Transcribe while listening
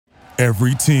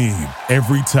Every team,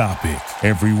 every topic,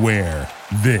 everywhere.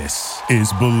 This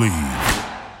is Believe.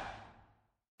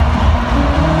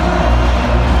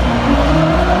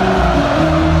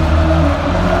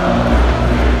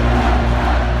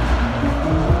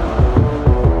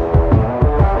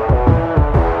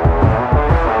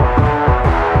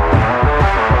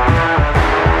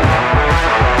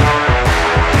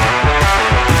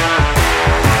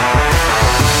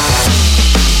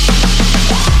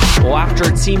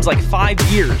 It seems like 5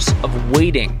 years of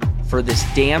waiting for this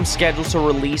damn schedule to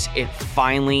release, it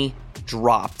finally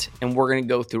dropped. And we're going to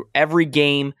go through every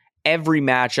game, every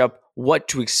matchup, what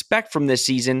to expect from this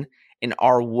season, and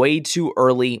our way too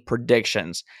early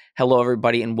predictions. Hello,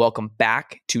 everybody, and welcome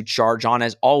back to Charge On.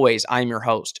 As always, I'm your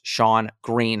host, Sean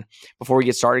Green. Before we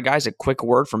get started, guys, a quick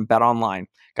word from BetOnline.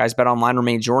 Guys, BetOnline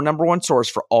remains your number one source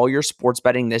for all your sports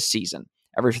betting this season.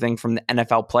 Everything from the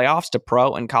NFL playoffs to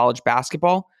pro and college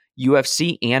basketball,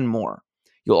 UFC, and more.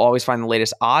 You'll always find the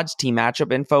latest odds, team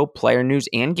matchup info, player news,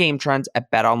 and game trends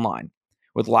at BetOnline.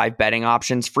 With live betting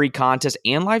options, free contests,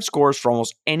 and live scores for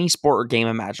almost any sport or game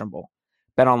imaginable.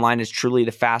 BetOnline is truly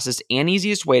the fastest and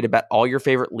easiest way to bet all your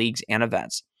favorite leagues and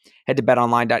events. Head to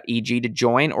betonline.ag to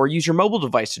join or use your mobile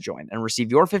device to join and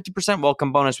receive your 50%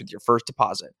 welcome bonus with your first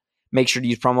deposit. Make sure to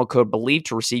use promo code BELIEVE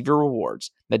to receive your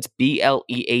rewards. That's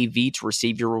BLEAV to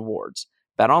receive your rewards.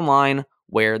 BetOnline,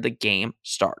 where the game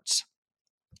starts.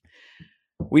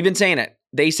 We've been saying it.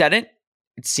 They said it.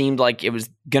 It seemed like it was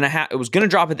gonna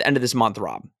drop at the end of this month,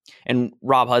 Rob. And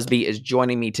Rob Husby is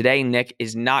joining me today. Nick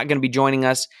is not going to be joining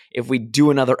us. If we do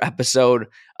another episode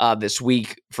this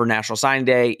week for National Signing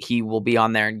Day, he will be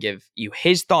on there and give you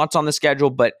his thoughts on the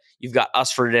schedule. But you've got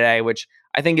us for today, which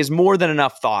I think is more than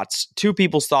enough thoughts. Two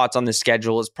people's thoughts on the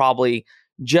schedule is probably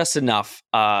just enough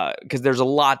because there's a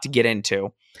lot to get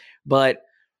into. But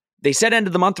they said end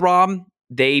of the month, Rob.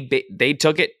 They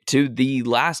took it to the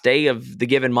last day of the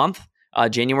given month,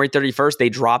 January 31st. They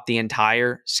dropped the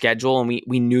entire schedule, and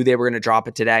we knew they were going to drop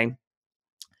it today.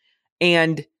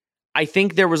 And I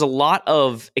think there was a lot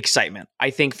of excitement. I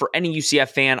think for any UCF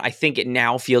fan, I think it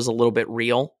now feels a little bit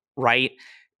real, right?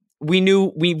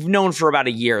 We've known for about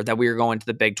a year that we were going to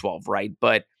the Big 12, right?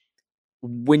 But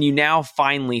when you now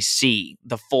finally see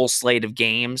the full slate of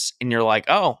games, and you're like,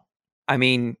 oh, I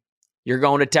mean, you're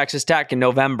going to Texas Tech in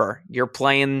November. You're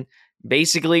playing,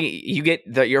 basically, you get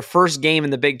your first game in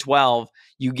the Big 12,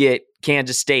 you get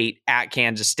Kansas State at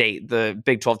Kansas State, the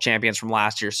Big 12 champions from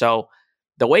last year. So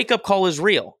the wake-up call is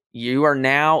real. You are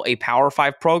now a Power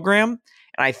 5 program.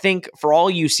 And I think for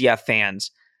all UCF fans,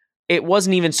 it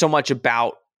wasn't even so much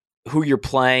about who you're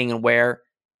playing and where.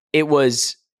 It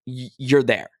was, you're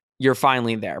there. You're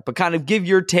finally there. But kind of give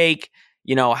your take,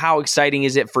 how exciting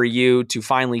is it for you to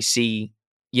finally see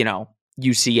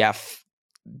UCF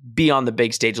be on the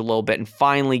big stage a little bit and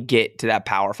finally get to that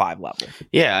Power 5 level?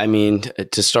 Yeah, I mean,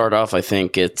 to start off, I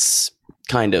think it's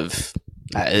kind of,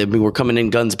 we're coming in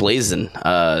guns blazing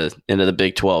into the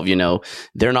Big 12.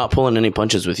 They're not pulling any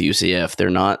punches with UCF. They're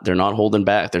not holding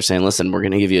back. They're saying, listen, we're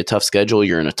going to give you a tough schedule.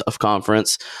 You're in a tough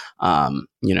conference.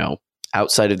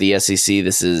 Outside of the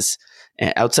SEC,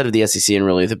 outside of the SEC and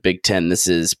really the Big Ten, this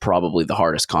is probably the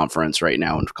hardest conference right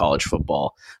now in college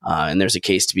football. And there's a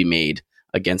case to be made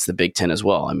against the Big Ten as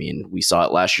well. I mean, we saw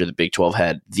it last year. The Big 12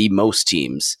 had the most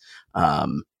teams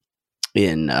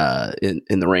in the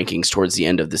rankings towards the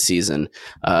end of the season.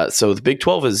 So the Big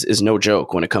 12 is no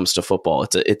joke when it comes to football.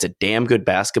 It's a damn good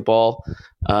basketball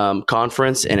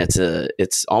conference, and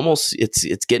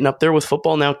it's getting up there with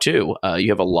football now too. You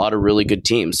have a lot of really good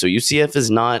teams. So UCF is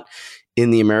not in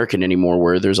the American anymore,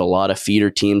 where there's a lot of feeder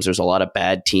teams. There's a lot of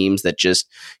bad teams that just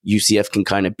UCF can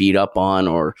kind of beat up on,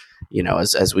 or,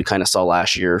 as we kind of saw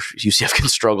last year, UCF can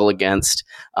struggle against.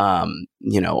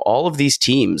 All of these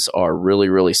teams are really,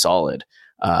 really solid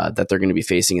that they're going to be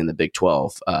facing in the Big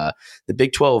 12. The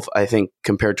Big 12, I think,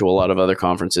 compared to a lot of other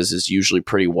conferences, is usually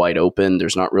pretty wide open.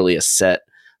 There's not really a set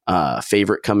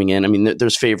favorite coming in. I mean,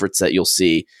 there's favorites that you'll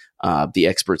see the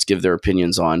experts give their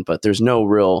opinions on, but there's no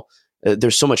real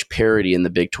there's so much parity in the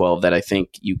Big 12 that I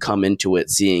think you come into it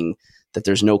seeing that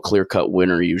there's no clear-cut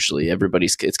winner usually.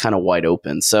 It's kind of wide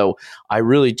open. So I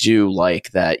really do like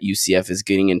that UCF is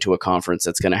getting into a conference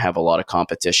that's going to have a lot of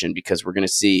competition, because we're going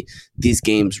to see these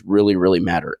games really, really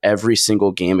matter. Every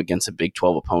single game against a Big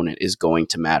 12 opponent is going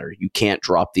to matter. You can't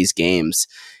drop these games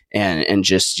and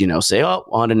just, say, oh,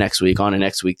 on to next week.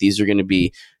 These are going to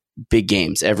be big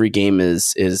games. Every game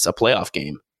is a playoff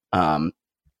game.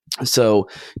 So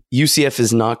UCF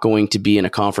is not going to be in a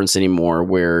conference anymore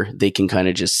where they can kind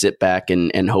of just sit back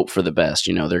and hope for the best.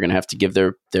 They're going to have to give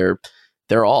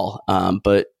their all.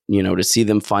 But to see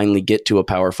them finally get to a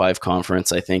Power 5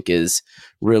 conference, I think is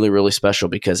really, really special,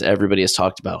 because everybody has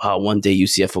talked about how one day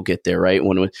UCF will get there, right?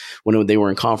 When they were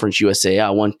in Conference USA,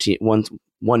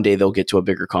 one day they'll get to a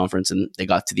bigger conference, and they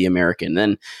got to the American.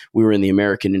 Then we were in the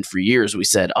American, and for years we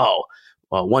said, oh,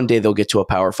 well, one day they'll get to a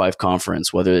Power 5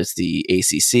 conference, whether it's the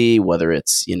ACC, whether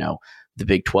it's, the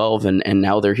Big 12, and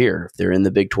now they're here. They're in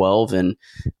the Big 12, and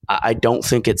I don't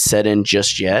think it's set in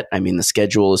just yet. I mean, the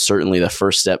schedule is certainly the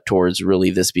first step towards really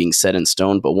this being set in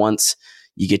stone, but once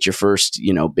you get your first,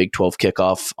 Big 12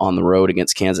 kickoff on the road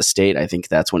against Kansas State, I think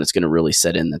that's when it's going to really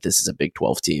set in that this is a Big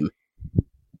 12 team.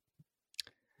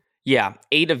 Yeah,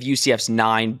 8 of UCF's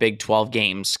 9 Big 12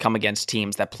 games come against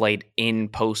teams that played in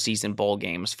postseason bowl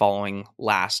games following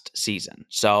last season.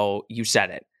 So you said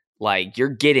it. Like, you're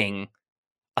getting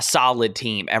a solid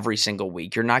team every single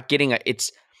week. You're not getting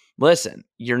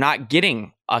you're not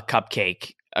getting a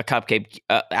cupcake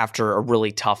after a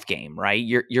really tough game, right?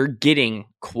 You're getting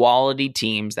quality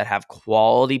teams that have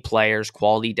quality players,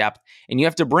 quality depth, and you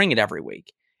have to bring it every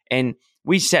week. And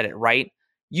we said it, right?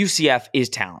 UCF is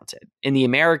talented. In the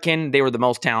American, they were the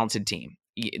most talented team.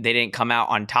 They didn't come out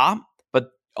on top, but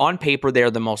on paper,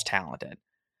 they're the most talented.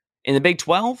 In the Big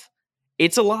 12,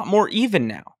 it's a lot more even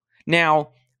now.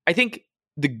 Now, I think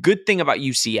the good thing about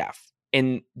UCF,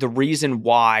 and the reason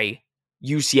why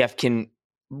UCF can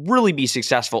really be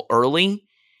successful early,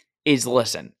 is,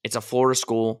 listen, it's a Florida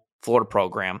school, Florida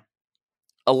program.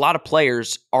 A lot of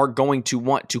players are going to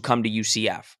want to come to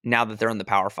UCF now that they're in the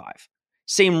Power 5.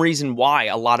 Same reason why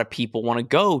a lot of people want to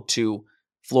go to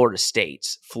Florida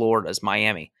States, Florida's,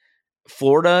 Miami.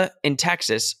 Florida and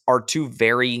Texas are 2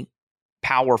 very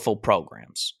powerful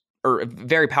programs, or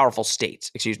very powerful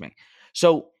states, excuse me.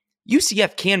 So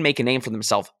UCF can make a name for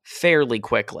themselves fairly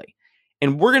quickly.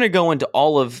 And we're going to go into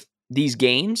all of these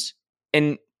games,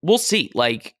 and we'll see.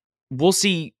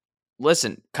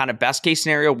 Listen, kind of best case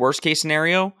scenario, worst case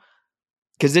scenario,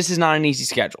 because this is not an easy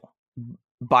schedule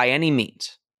by any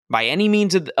means. By any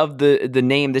means of the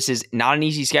name, this is not an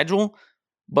easy schedule,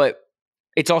 but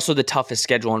it's also the toughest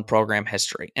schedule in program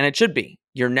history. And it should be.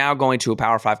 You're now going to a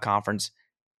Power 5 conference.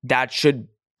 That should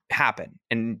happen.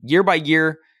 And year by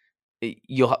year,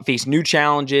 you'll face new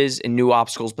challenges and new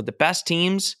obstacles, but the best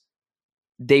teams,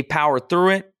 they power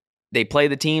through it, they play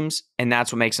the teams, and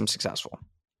that's what makes them successful.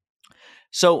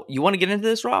 So you want to get into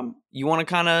this, Rob? You want to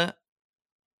kind of,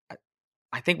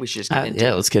 I think we should just get into it.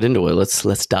 Yeah, let's get into it.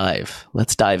 Let's dive.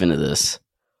 Let's dive into this.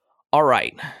 All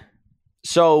right.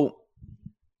 So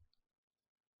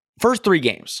first 3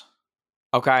 games.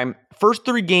 Okay. First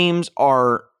 3 games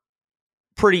are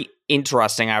pretty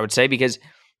interesting, I would say, because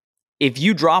if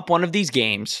you drop one of these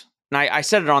games, and I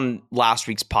said it on last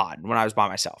week's pod when I was by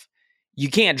myself, you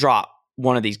can't drop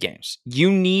one of these games. You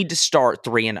need to start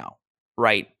 3-0,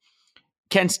 right?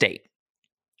 Kent State.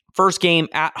 First game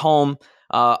at home.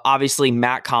 Obviously,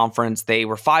 MAC conference. They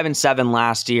were 5-7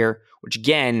 last year, which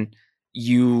again,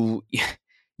 you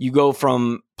go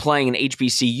from playing an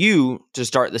HBCU to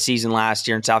start the season last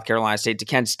year in South Carolina State to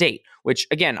Kent State, which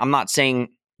again, I'm not saying,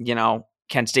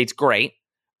 Kent State's great,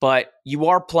 but you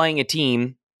are playing a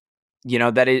team, they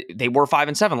were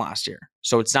 5-7 last year.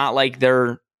 So it's not like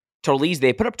they're totally easy.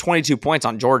 They put up 22 points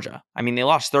on Georgia. I mean, they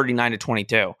lost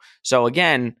 39-22. So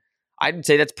again, I'd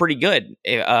say that's pretty good,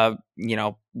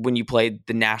 when you played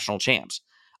the national champs.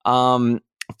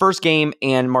 First game,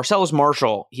 and Marcellus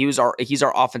Marshall, he's our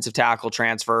offensive tackle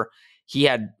transfer. He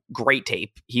had great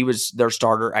tape. He was their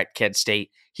starter at Kent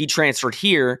State. He transferred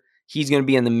here. He's going to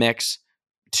be in the mix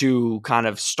to kind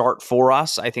of start for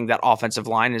us. I think that offensive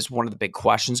line is one of the big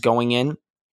questions going in.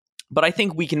 But I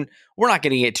think we're not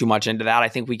going to get too much into that. I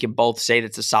think we can both say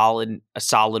that's a solid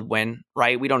win,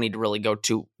 right? We don't need to really go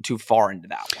too far into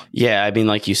that one. Yeah, I mean,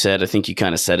 like you said, I think you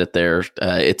kind of said it there.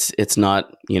 It's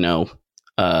not,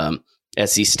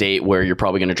 SC State where you're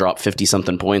probably going to drop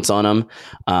 50-something points on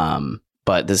them.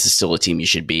 But this is still a team you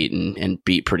should beat and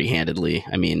beat pretty handedly.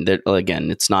 I mean, again,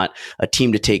 it's not a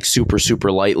team to take super, super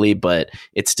lightly, but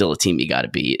it's still a team you got to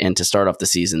beat. And to start off the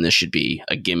season, this should be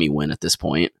a gimme win at this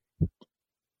point.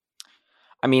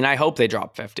 I mean, I hope they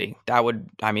drop 50. That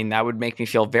would make me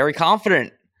feel very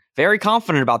confident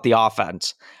about the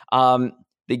offense.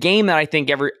 The game that I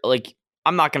think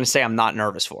I'm not going to say I'm not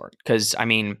nervous for it, because I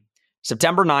mean,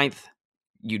 September 9th,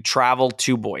 you travel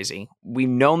to Boise. We've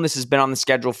known this has been on the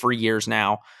schedule for years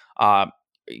now.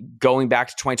 Going back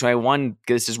to 2021,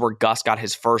 this is where Gus got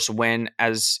his first win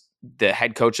as the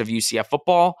head coach of UCF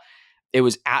football. It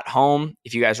was at home.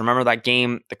 If you guys remember that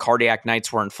game, the Cardiac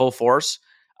Knights were in full force.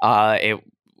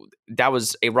 That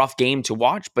was a rough game to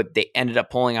watch, but they ended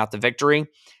up pulling out the victory.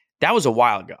 That was a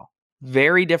while ago.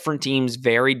 Very different teams,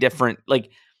 very different. Like,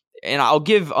 and I'll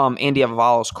give Andy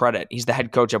Avalos credit. He's the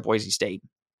head coach at Boise State.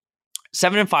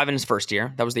 7-5 in his first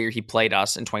year. That was the year he played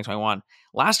us in 2021.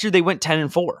 Last year they went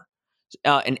 10-4,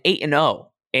 and 8-0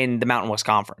 in the Mountain West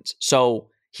Conference. So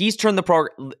he's turned the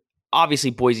program. Obviously,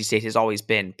 Boise State has always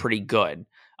been pretty good.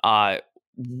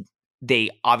 They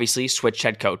obviously switched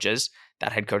head coaches.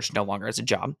 That head coach no longer has a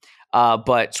job,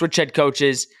 but switched head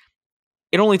coaches.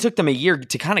 It only took them a year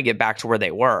to kind of get back to where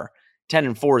they were.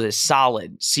 10-4 is a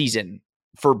solid season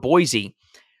for Boise.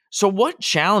 So what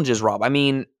challenges, Rob? I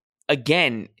mean,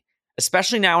 again,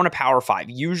 especially now in a Power 5,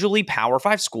 usually Power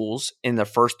 5 schools in the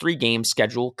first 3 games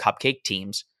schedule cupcake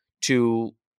teams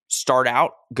to start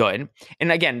out good.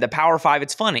 And again, the Power 5,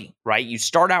 it's funny, right? You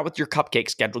start out with your cupcake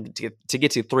schedule to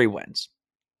get to 3 wins.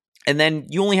 And then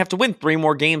you only have to win 3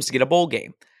 more games to get a bowl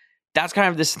game. That's kind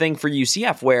of this thing for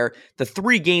UCF where the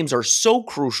 3 games are so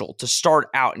crucial to start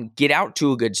out and get out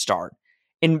to a good start.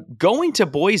 And going to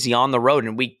Boise on the road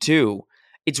in week 2,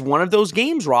 it's one of those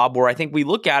games, Rob, where I think we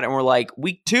look at it and we're like,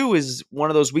 week 2 is one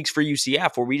of those weeks for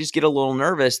UCF where we just get a little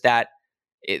nervous that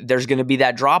there's going to be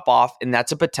that drop off, and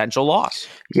that's a potential loss.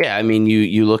 Yeah, I mean,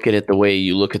 you look at it the way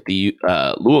you look at the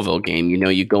Louisville game. You know,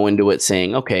 you go into it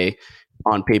saying, okay,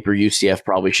 on paper, UCF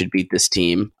probably should beat this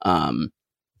team.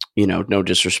 No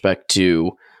disrespect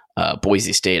to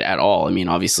Boise State at all. I mean,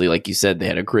 obviously, like you said, they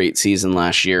had a great season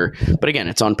last year. But again,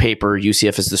 it's on paper.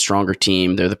 UCF is the stronger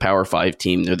team. They're the Power 5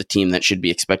 team. They're the team that should be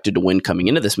expected to win coming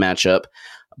into this matchup.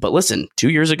 But listen,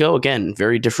 2 years ago, again,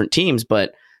 very different teams,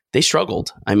 but they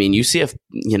struggled. I mean, UCF,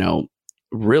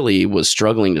 really was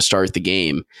struggling to start the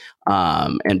game.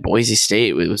 And Boise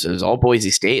State, it was all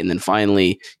Boise State. And then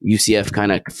finally UCF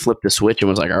kind of flipped the switch and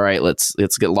was like, all right, let's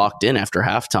get locked in after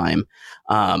halftime.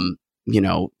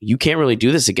 You can't really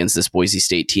do this against this Boise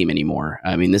State team anymore.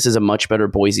 I mean, this is a much better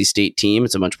Boise State team.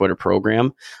 It's a much better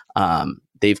program.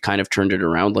 They've kind of turned it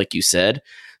around, like you said.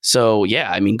 So,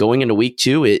 yeah, I mean, going into week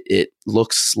 2, it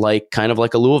looks like kind of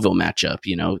like a Louisville matchup.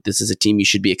 This is a team you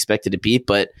should be expected to beat,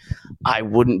 but I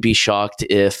wouldn't be shocked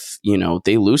if,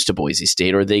 they lose to Boise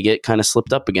State or they get kind of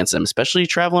slipped up against them, especially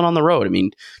traveling on the road. I mean,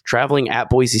 traveling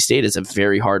at Boise State is a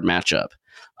very hard matchup.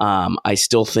 I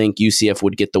still think UCF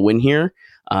would get the win here.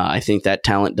 I think that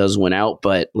talent does win out,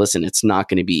 but listen, it's not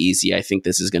going to be easy. I think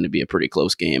this is going to be a pretty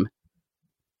close game.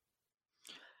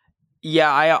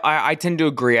 Yeah, I tend to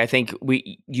agree. I think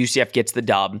UCF gets the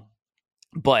dub,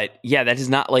 but yeah, that is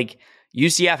not like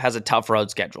UCF has a tough road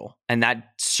schedule, and that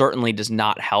certainly does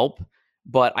not help.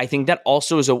 But I think that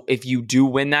also is if you do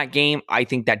win that game, I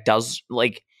think that does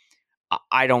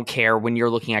I don't care when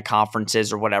you're looking at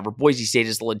conferences or whatever. Boise State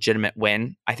is a legitimate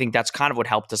win. I think that's kind of what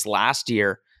helped us last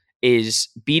year is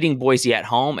beating Boise at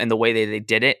home, and the way they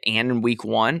did it, and in week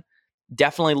 1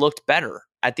 definitely looked better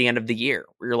at the end of the year.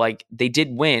 Where you're like, they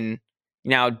did win.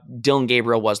 Now, Dylan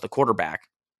Gabriel was the quarterback,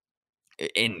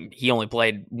 and he only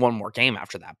played 1 more game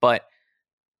after that. But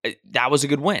that was a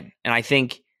good win. And I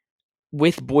think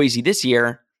with Boise this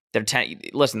year, they're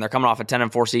coming off a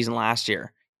 10-4 season last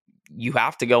year. You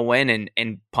have to go in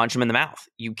and punch them in the mouth.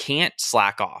 You can't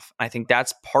slack off. I think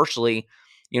that's partially,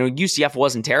 UCF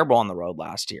wasn't terrible on the road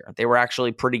last year. They were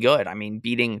actually pretty good. I mean,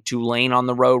 beating Tulane on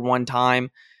the road one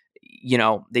time,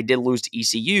 they did lose to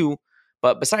ECU.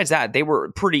 But besides that, they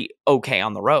were pretty okay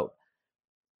on the road.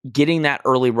 Getting that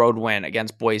early road win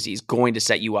against Boise is going to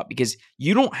set you up because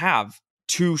you don't have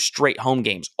 2 straight home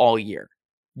games all year.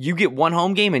 You get 1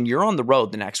 home game and you're on the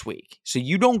road the next week. So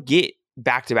you don't get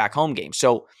back-to-back home games.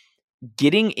 So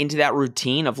getting into that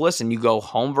routine of, listen, you go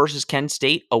home versus Kent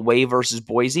State, away versus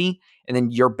Boise, and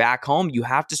then you're back home, you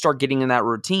have to start getting in that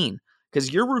routine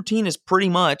because your routine is pretty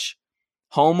much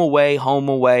home, away, home,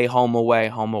 away, home, away,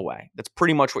 home, away. That's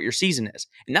pretty much what your season is.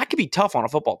 And that could be tough on a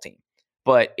football team.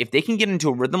 But if they can get into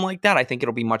a rhythm like that, I think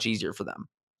it'll be much easier for them.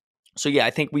 So, yeah, I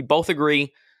think we both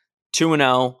agree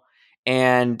 2-0.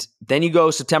 And then you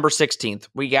go September 16th,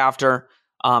 week after,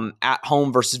 at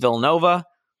home versus Villanova.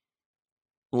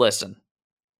 Listen,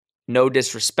 no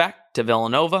disrespect to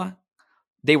Villanova.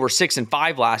 They were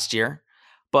 6-5 last year.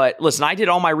 But listen, I did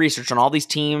all my research on all these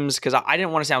teams because I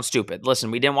didn't want to sound stupid.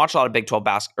 Listen, we didn't watch a lot of Big 12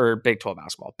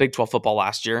 football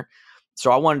last year.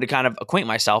 So I wanted to kind of acquaint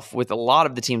myself with a lot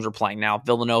of the teams we're playing now.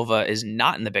 Villanova is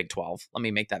not in the Big 12. Let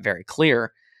me make that very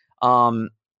clear.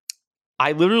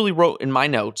 I literally wrote in my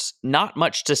notes, not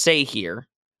much to say here.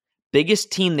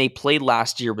 Biggest team they played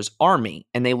last year was Army,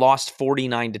 and they lost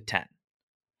 49-10.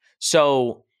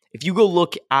 So if you go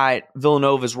look at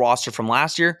Villanova's roster from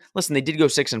last year, listen, they did go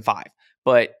 6-5.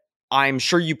 But I'm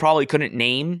sure you probably couldn't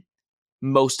name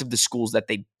most of the schools that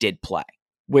they did play,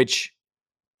 which,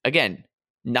 again,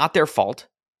 not their fault.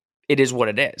 It is what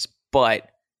it is. But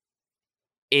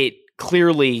it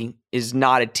clearly is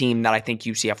not a team that I think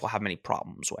UCF will have many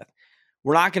problems with.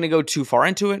 We're not going to go too far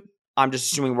into it. I'm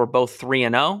just assuming we're both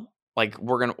 3-0. Like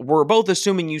we're both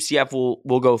assuming UCF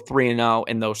will go 3-0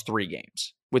 in those 3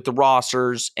 games with the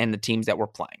rosters and the teams that we're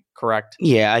playing, correct?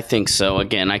 Yeah, I think so.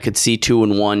 Again, I could see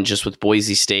 2-1 just with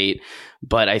Boise State,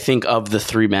 but I think of the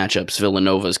 3 matchups,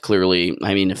 Villanova is clearly,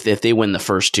 I mean, if they win the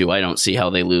first 2, I don't see how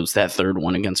they lose that third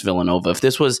one against Villanova. If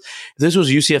this was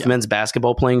UCF men's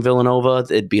basketball playing Villanova,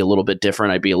 it'd be a little bit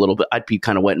different. I'd be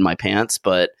kind of wetting my pants,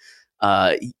 but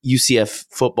UCF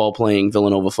football playing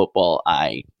Villanova football,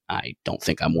 I don't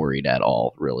think I'm worried at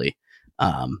all, really,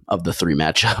 of the 3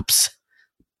 matchups.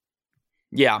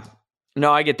 Yeah,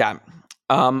 no, I get that.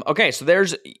 Okay, so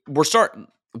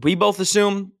we both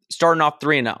assume starting off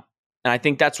 3-0. And I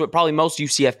think that's what probably most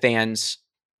UCF fans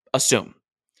assume.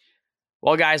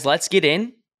 Well, guys, let's get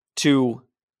into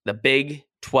the Big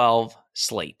 12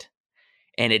 slate.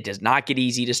 And it does not get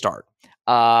easy to start.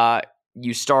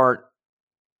 You start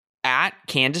at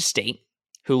Kansas State,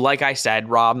 who, like I said,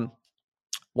 Rob,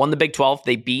 won the Big 12.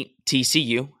 They beat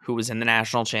TCU, who was in the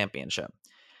national championship.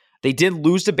 They did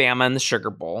lose to Bama in the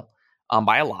Sugar Bowl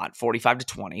by a lot,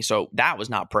 45-20. So that was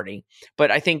not pretty.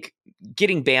 But I think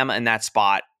getting Bama in that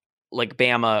spot, like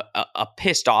Bama, a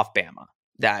pissed off Bama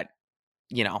that,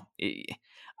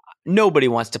 nobody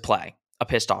wants to play a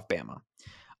pissed off Bama.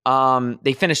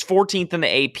 They finished 14th in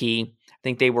the AP. I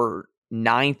think they were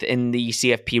 9th in the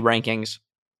CFP rankings.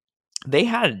 They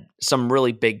had some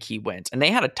really big key wins, and they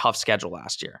had a tough schedule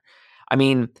last year. I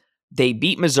mean, they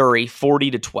beat Missouri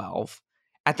 40-12.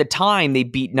 At the time, they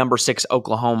beat number 6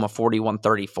 Oklahoma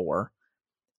 41-34.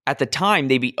 At the time,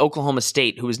 they beat Oklahoma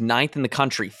State, who was 9th in the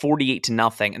country,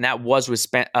 48-0, and that was with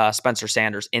Spencer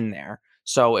Sanders in there.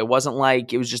 So it wasn't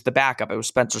like it was just the backup. It was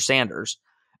Spencer Sanders.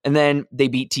 And then they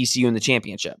beat TCU in the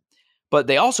championship. But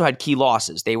they also had key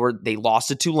losses. They lost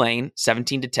to Tulane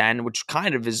 17-10, which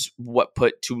kind of is what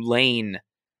put Tulane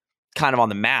kind of on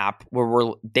the map,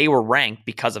 where they were ranked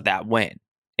because of that win.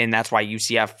 And that's why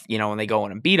UCF, when they go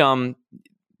in and beat them,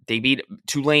 they beat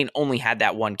Tulane, only had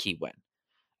that one key win.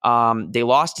 They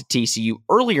lost to TCU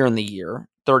earlier in the year,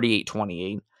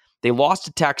 38-28. They lost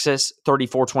to Texas,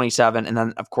 34-27. And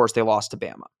then, of course, they lost to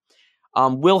Bama.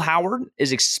 Will Howard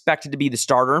is expected to be the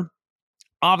starter.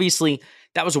 Obviously,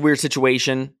 that was a weird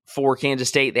situation for Kansas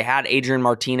State. They had Adrian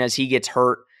Martinez. He gets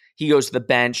hurt. He goes to the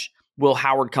bench. Will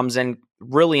Howard comes in,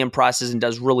 really impresses and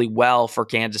does really well for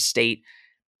Kansas State.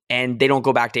 And they don't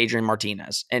go back to Adrian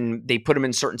Martinez. And they put him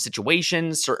in certain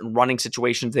situations, certain running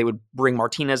situations. They would bring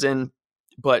Martinez in,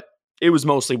 but it was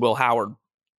mostly Will Howard.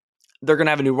 They're going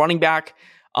to have a new running back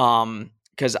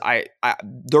because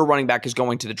their running back is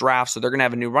going to the draft, so they're going to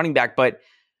have a new running back. But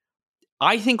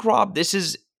I think, Rob,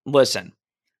 listen,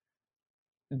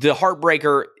 the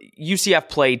heartbreaker, UCF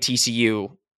played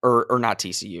TCU, or not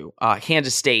TCU,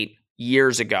 Kansas State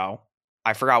years ago.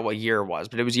 I forgot what year it was,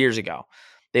 but it was years ago.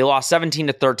 They lost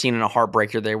 17-13 in a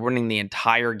heartbreaker. They were winning the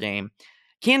entire game.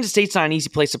 Kansas State's not an easy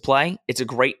place to play. It's a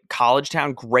great college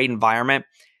town, great environment.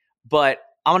 But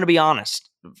I'm going to be honest.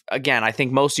 Again, I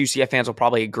think most UCF fans will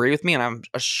probably agree with me, and I'm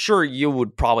sure you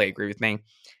would probably agree with me.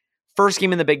 First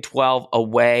game in the Big 12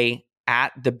 away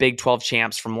at the Big 12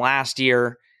 champs from last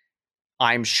year.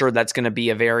 I'm sure that's going to be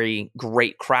a very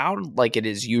great crowd like it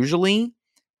is usually.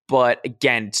 But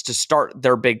again, it's to start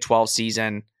their Big 12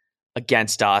 season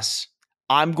against us.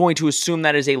 I'm going to assume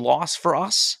that is a loss for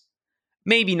us.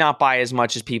 Maybe not by as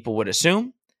much as people would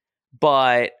assume,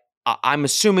 but I'm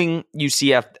assuming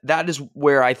UCF, that is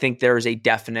where I think there is a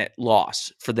definite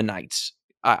loss for the Knights.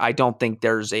 I don't think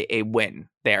there's a win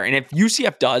there. And if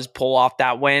UCF does pull off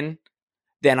that win,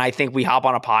 then I think we hop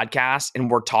on a podcast and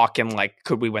we're talking like,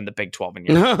 could we win the Big 12 in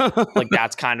Europe? Like,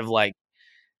 that's kind of like,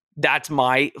 that's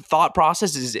my thought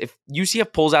process is if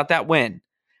UCF pulls out that win,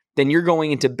 then you're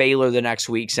going into Baylor the next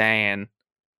week saying,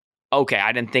 okay,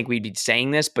 I didn't think we'd be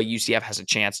saying this, but UCF has a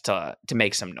chance to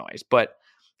make some noise. But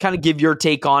kind of give your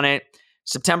take on it.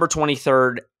 September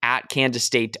 23rd at Kansas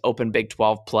State to open Big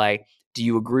 12 play. Do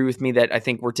you agree with me that I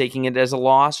think we're taking it as a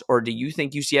loss, or do you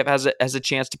think UCF has a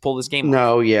chance to pull this game off?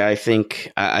 No, yeah, I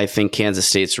think Kansas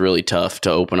State's really tough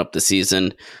to open up the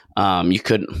season. You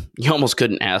almost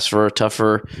couldn't ask for a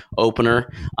tougher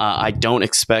opener. I don't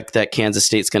expect that Kansas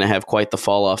State's going to have quite the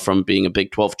fall off from being a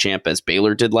Big 12 champ as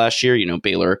Baylor did last year.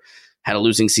 Baylor had a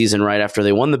losing season right after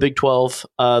they won the Big 12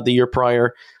 the year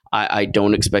prior. I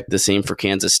don't expect the same for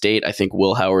Kansas State. I think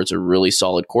Will Howard's a really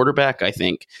solid quarterback. I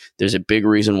think there's a big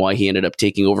reason why he ended up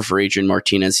taking over for Adrian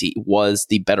Martinez. He was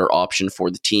the better option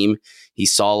for the team.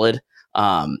 He's solid.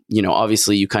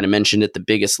 Obviously you kind of mentioned it. The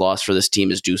biggest loss for this team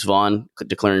is Deuce Vaughn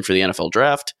declaring for the NFL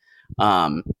draft.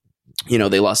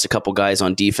 They lost a couple guys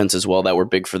on defense as well that were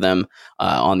big for them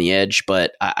on the edge.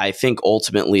 But I think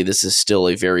ultimately this is still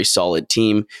a very solid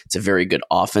team. It's a very good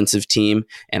offensive team.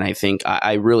 And I think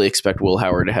I really expect Will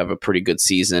Howard to have a pretty good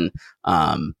season,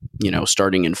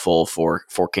 starting in full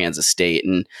for Kansas State.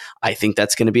 And I think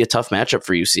that's going to be a tough matchup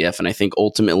for UCF. And I think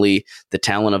ultimately the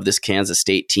talent of this Kansas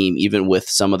State team, even with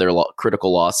some of their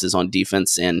critical losses on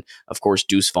defense and, of course,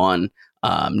 Deuce Vaughn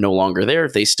no longer there,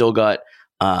 they still got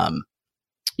a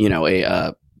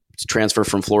transfer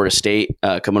from Florida State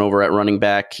coming over at running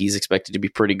back. He's expected to be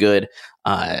pretty good.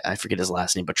 I forget his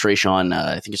last name, but Trayshawn,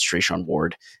 I think it's Trayshawn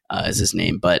Ward is his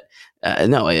name. But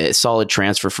a solid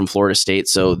transfer from Florida State.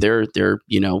 So they're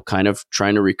kind of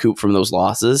trying to recoup from those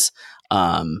losses.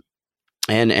 And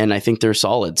I think they're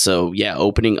solid. So yeah,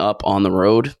 opening up on the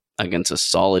road against a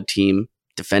solid team,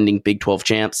 defending Big 12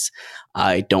 champs,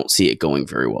 I don't see it going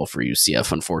very well for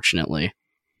UCF, unfortunately.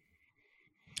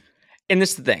 And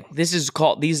this is the thing.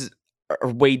 These are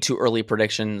way too early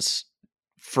predictions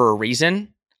for a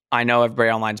reason. I know everybody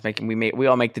online's we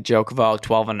all make the joke about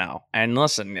 12-0. And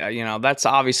listen, that's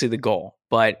obviously the goal.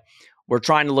 But we're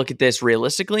trying to look at this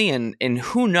realistically, and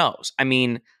who knows? I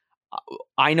mean,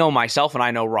 I know myself and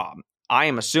I know Rob. I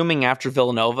am assuming after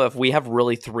Villanova, if we have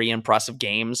really 3 impressive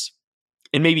games,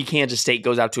 and maybe Kansas State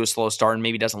goes out to a slow start and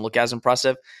maybe doesn't look as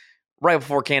impressive, right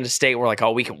before Kansas State, we're like,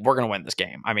 we're going to win this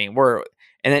game. I mean,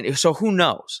 so who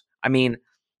knows? I mean,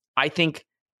 I think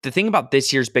the thing about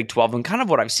this year's Big 12 and kind of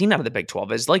what I've seen out of the Big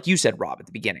 12 is, like you said, Rob, at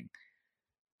the beginning,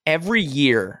 every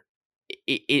year,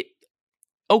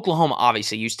 Oklahoma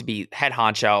obviously used to be head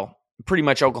honcho. Pretty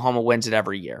much Oklahoma wins it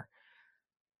every year.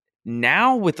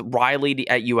 Now with Riley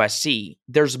at USC,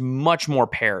 there's much more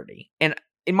parity. And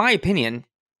in my opinion,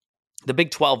 the Big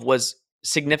 12 was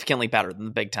significantly better than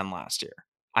the Big 10 last year.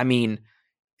 I mean,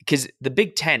 because the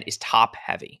Big 10 is top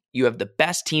heavy. You have the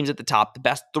best teams at the top, the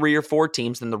best 3 or 4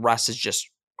 teams, then the rest is just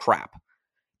crap.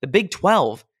 The Big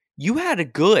 12, you had a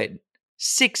good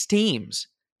 6 teams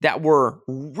that were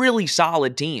really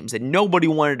solid teams that nobody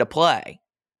wanted to play,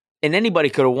 and anybody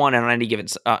could have won on any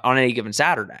given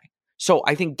Saturday. So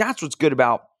I think that's what's good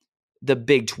about the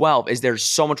Big 12 is there's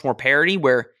so much more parity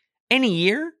where any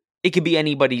year it could be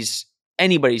anybody's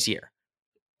year.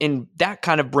 And that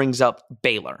kind of brings up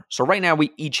Baylor. So right now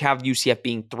we each have UCF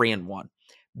being 3-1.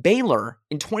 Baylor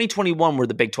in 2021 were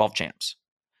the Big 12 champs.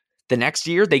 The next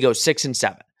year they go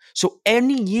 6-7. So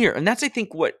any year, and that's I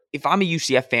think what if I'm a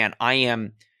UCF fan, I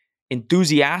am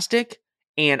enthusiastic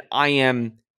and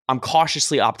I'm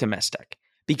cautiously optimistic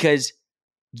because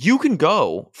you can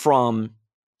go from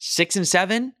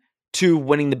 6-7 to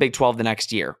winning the Big 12 the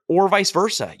next year, or vice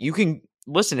versa. You can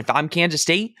listen. If I'm Kansas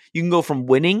State, you can go from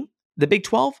winning the Big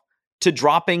 12 to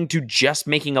dropping to just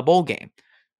making a bowl game.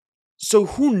 So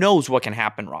who knows what can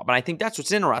happen, Rob? And I think that's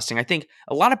what's interesting. I think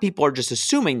a lot of people are just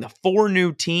assuming the 4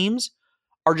 new teams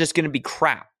are just going to be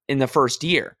crap in the first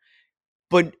year.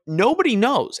 But nobody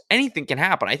knows. Anything can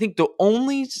happen. I think the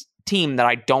only team that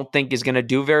I don't think is going to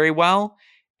do very well,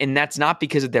 and that's not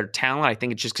because of their talent, I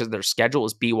think it's just because of their schedule,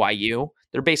 is BYU.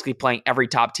 They're basically playing every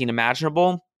top team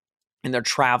imaginable. And they're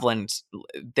traveling.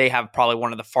 They have probably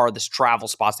one of the farthest travel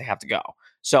spots they have to go.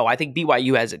 So I think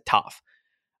BYU has it tough.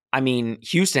 I mean,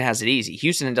 Houston has it easy.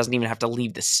 Houston doesn't even have to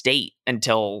leave the state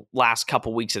until last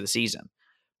couple weeks of the season.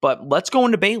 But let's go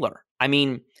into Baylor. I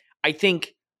mean, I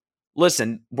think,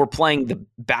 listen, we're playing the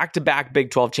back-to-back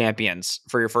Big 12 champions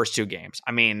for your first 2 games.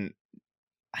 I mean,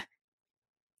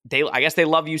 I guess they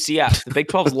love UCF. The Big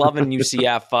 12's loving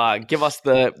UCF. Give us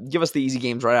the easy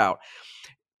games right out.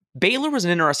 Baylor was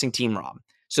an interesting team, Rob.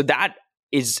 So that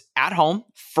is at home,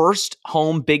 first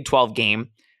home Big 12 game.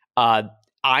 I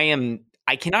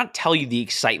cannot tell you the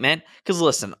excitement because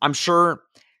listen, I'm sure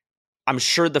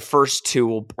the first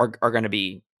 2 are going to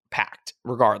be packed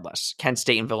regardless, Kent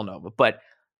State and Villanova. But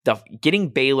getting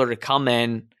Baylor to come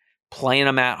in, playing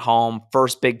them at home,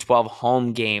 first Big 12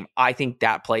 home game, I think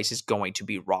that place is going to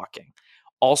be rocking.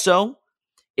 Also,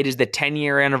 it is the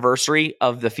 10-year anniversary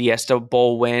of the Fiesta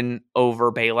Bowl win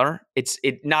over Baylor. It's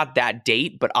not that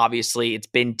date, but obviously it's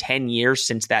been 10 years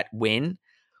since that win.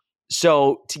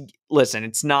 So, listen,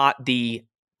 it's not the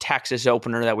Texas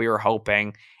opener that we were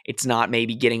hoping. It's not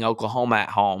maybe getting Oklahoma at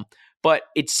home, but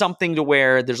it's something to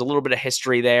where there's a little bit of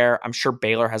history there. I'm sure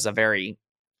Baylor has a very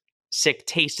sick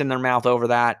taste in their mouth over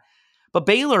that. But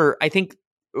Baylor, I think,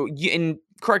 and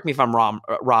correct me if I'm wrong,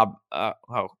 Rob.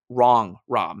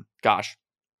 Gosh.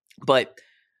 But,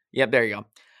 yep, there you go.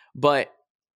 But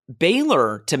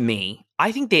Baylor, to me,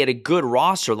 I think they had a good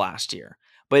roster last year.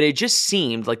 But it just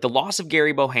seemed like the loss of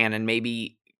Gary Bohannon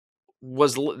maybe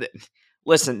was...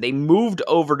 Listen, they moved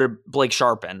over to Blake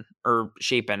Shapen,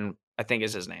 I think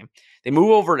is his name. They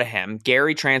move over to him.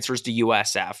 Gary transfers to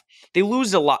USF. They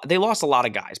lose a lot. They lost a lot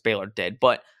of guys, Baylor did,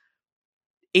 but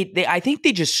I think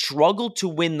they just struggled to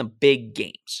win the big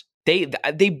games. They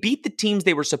beat the teams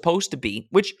they were supposed to beat,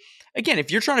 which, again,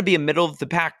 if you're trying to be a middle of the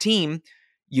pack team,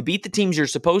 you beat the teams you're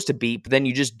supposed to beat, but then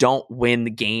you just don't win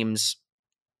the games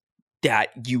that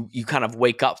you kind of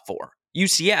wake up for.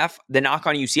 UCF, the knock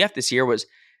on UCF this year was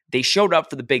they showed up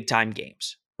for the big time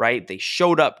games, right? They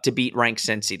showed up to beat ranked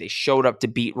Cincy. They showed up to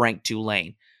beat ranked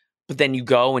Tulane. But then you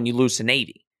go and you lose to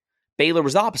Navy. Baylor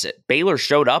was the opposite. Baylor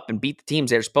showed up and beat the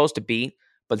teams they were supposed to beat,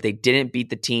 but they didn't beat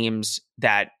the teams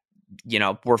that,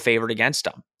 were favored against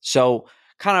them. So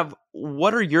kind of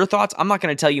what are your thoughts? I'm not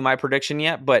going to tell you my prediction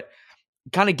yet, but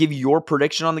kind of give your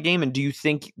prediction on the game. And do you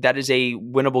think that is a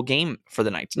winnable game for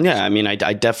the Knights? Yeah, I mean, I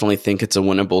definitely think it's a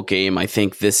winnable game. I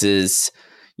think this is,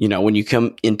 when you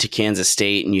come into Kansas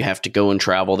State and you have to go and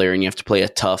travel there and you have to play a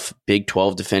tough Big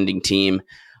 12 defending team,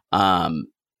 I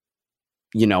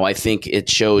think it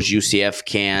shows UCF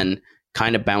can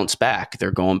kind of bounce back.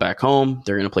 They're going back home.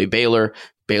 They're going to play Baylor.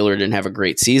 Baylor didn't have a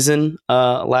great season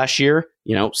last year,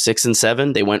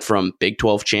 6-7. They went from Big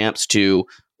 12 champs to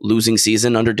losing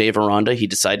season under Dave Aranda. He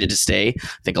decided to stay. I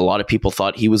think a lot of people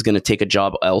thought he was going to take a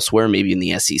job elsewhere, maybe in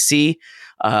the SEC,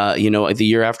 the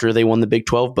year after they won the Big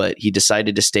 12, but he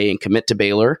decided to stay and commit to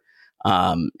Baylor.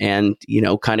 And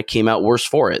kind of came out worse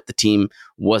for it. The team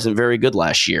wasn't very good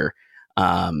last year.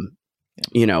 And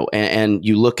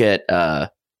you look at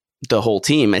the whole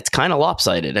team, it's kind of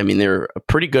lopsided. I mean, they're a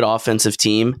pretty good offensive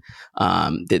team.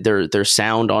 They're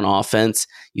sound on offense.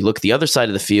 You look at the other side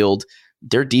of the field,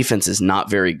 their defense is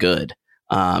not very good.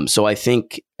 So I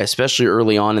think, especially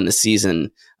early on in the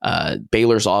season,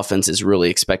 Baylor's offense is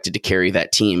really expected to carry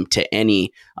that team to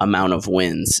any amount of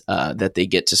wins that they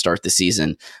get to start the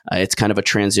season. It's kind of a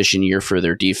transition year for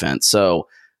their defense. So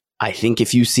I think if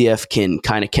UCF can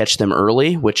kind of catch them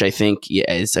early, which I think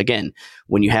is, again,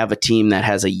 when you have a team that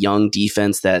has a young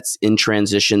defense that's in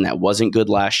transition that wasn't good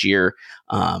last year,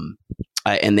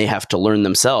 and they have to learn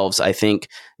themselves, I think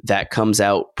that comes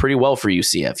out pretty well for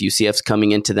UCF. UCF's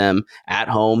coming into them at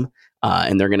home,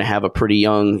 and they're going to have a pretty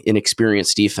young,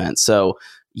 inexperienced defense. So,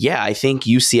 yeah, I think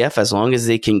UCF, as long as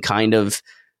they can kind of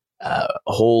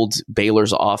hold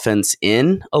Baylor's offense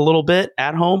in a little bit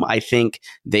at home, I think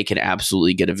they can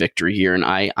absolutely get a victory here. And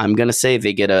I'm going to say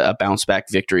they get a bounce back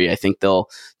victory. I think they'll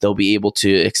be able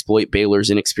to exploit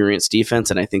Baylor's inexperienced defense,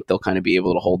 and I think they'll kind of be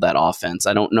able to hold that offense.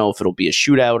 I don't know if it'll be a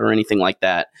shootout or anything like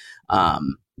that,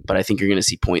 but I think you're going to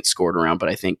see points scored around. But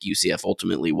I think UCF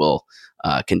ultimately will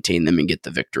contain them and get the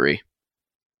victory.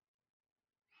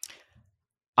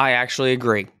 I actually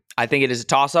agree. I think it is a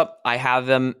toss-up. I have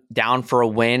them down for a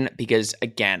win because,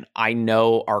 again, I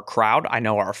know our crowd. I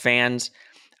know our fans.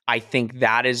 I think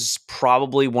that is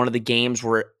probably one of the games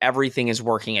where everything is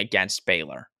working against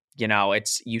Baylor.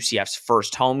 It's UCF's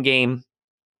first home game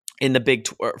in the Big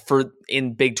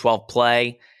 12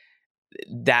 play.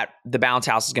 That the bounce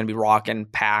house is going to be rocking,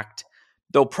 packed.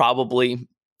 They'll probably,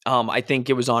 I think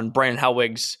it was on Brandon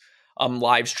Helwig's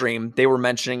live stream. They were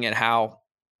mentioning it how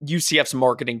UCF's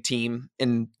marketing team,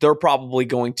 and they're probably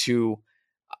going to,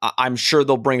 I'm sure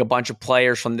they'll bring a bunch of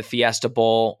players from the Fiesta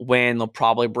Bowl win. They'll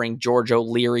probably bring George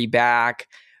O'Leary back.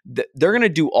 They're going to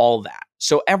do all that.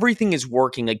 So everything is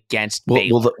working against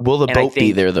Baylor. Will the boat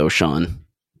be there, though, Sean?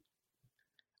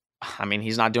 I mean,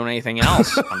 he's not doing anything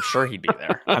else. I'm sure he'd be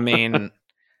there. I mean,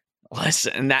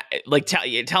 listen, that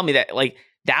tell me that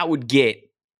that would get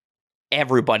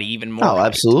everybody even more. Oh, hyped.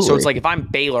 Absolutely. So it's like if I'm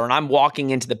Baylor and I'm walking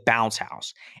into the bounce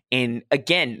house, and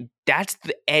again, that's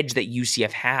the edge that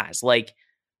UCF has.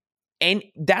 And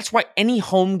that's why any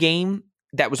home game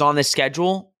that was on this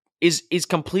schedule is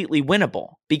completely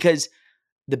winnable, because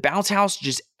the bounce house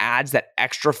just adds that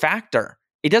extra factor.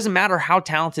 It doesn't matter how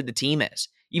talented the team is,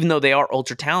 even though they are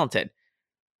ultra talented.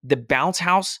 The bounce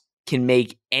house can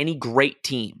make any great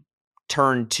team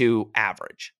turn to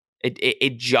average.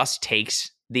 It just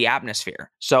takes the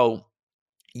atmosphere. So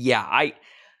yeah,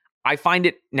 I find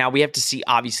it, now we have to see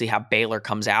obviously how Baylor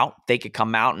comes out. They could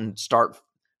come out and start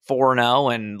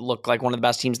 4-0 and look like one of the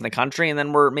best teams in the country, and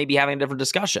then we're maybe having a different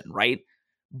discussion, right?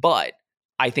 But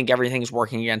I think everything's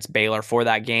working against Baylor for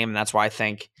that game, and that's why I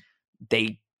think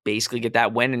they basically get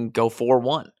that win and go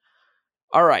 4-1.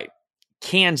 All right,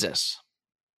 Kansas,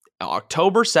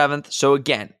 October 7th. So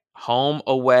again, home,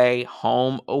 away,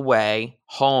 home,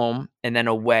 and then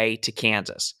away to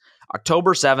Kansas.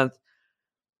 October 7th.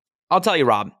 I'll tell you,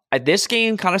 Rob, this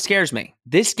game kind of scares me.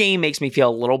 This game makes me feel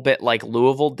a little bit like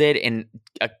Louisville did in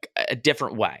a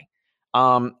different way.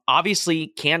 Obviously,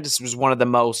 Kansas was one of the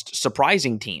most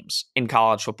surprising teams in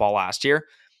college football last year.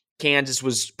 Kansas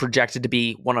was projected to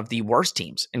be one of the worst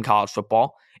teams in college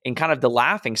football and kind of the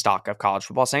laughing stock of college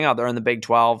football, saying, oh, they're in the Big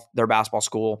 12, they're a basketball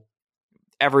school,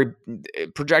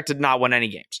 projected not win any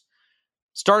games.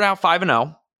 Started out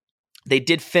 5-0. They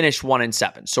did finish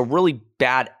 1-7. So really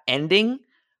bad ending,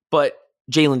 but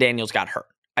Jalen Daniels got hurt.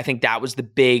 I think that was the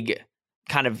big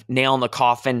kind of nail in the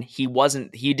coffin. He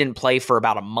didn't play for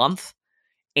about a month.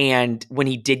 And when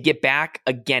he did get back,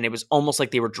 again, it was almost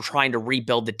like they were trying to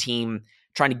rebuild the team,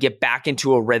 trying to get back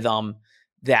into a rhythm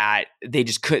that they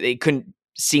couldn't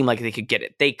seem like they could get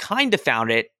it. They kind of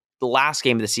found it the last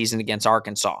game of the season against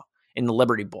Arkansas in the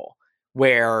Liberty Bowl,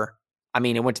 where,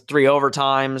 it went to 3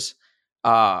 overtimes.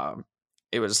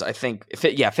 It was, I think,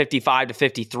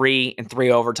 55-53 and 3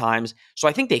 overtimes. So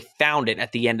I think they found it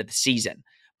at the end of the season,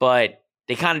 but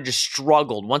they kind of just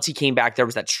struggled. Once he came back, there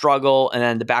was that struggle. And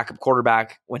then the backup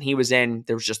quarterback, when he was in,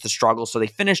 there was just the struggle. So they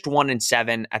finished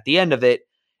 1-7 at the end of it.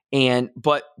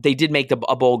 But they did make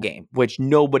a bowl game, which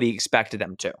nobody expected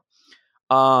them to.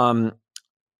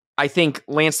 I think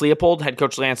head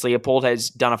coach Lance Leopold has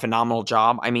done a phenomenal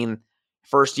job.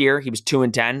 First year, he was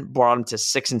 2-10, brought him to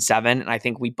 6-7, and I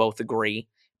think we both agree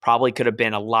probably could have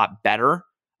been a lot better,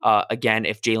 again,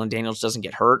 if Jalen Daniels doesn't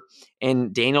get hurt.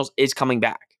 And Daniels is coming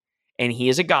back, and he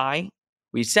is a guy,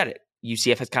 we said it,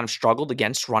 UCF has kind of struggled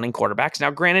against running quarterbacks.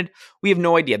 Now, granted, we have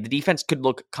no idea. The defense could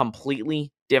look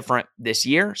completely different this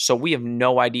year, so we have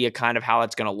no idea kind of how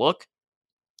it's going to look.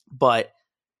 But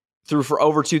threw for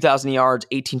over 2,000 yards,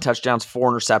 18 touchdowns,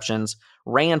 4 interceptions,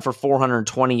 ran for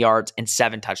 420 yards and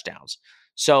 7 touchdowns.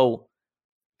 So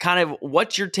kind of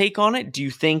what's your take on it? Do you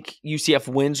think UCF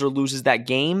wins or loses that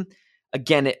game?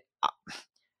 Again,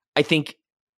 I think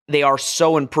they are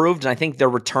so improved, and I think they're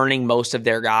returning most of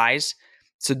their guys.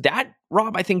 So that,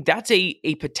 Rob, I think that's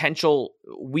a potential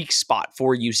weak spot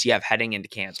for UCF heading into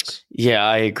Kansas. Yeah,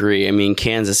 I agree.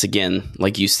 Kansas, again,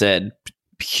 like you said,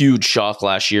 huge shock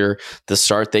last year. The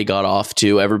start they got off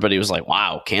to, everybody was like,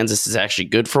 wow, Kansas is actually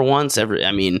good for once.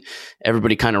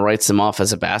 Everybody kind of writes them off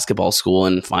as a basketball school,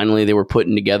 and finally they were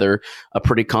putting together a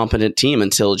pretty competent team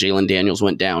until Jalen Daniels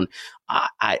went down.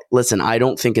 Listen, I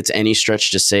don't think it's any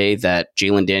stretch to say that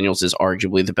Jalen Daniels is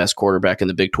arguably the best quarterback in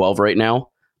the Big 12 right now.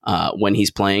 When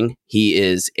he's playing, he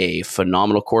is a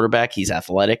phenomenal quarterback. He's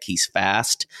athletic. He's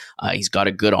fast. He's got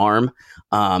a good arm.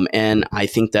 And I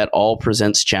think that all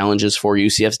presents challenges for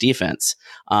UCF's defense.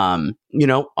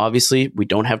 Obviously we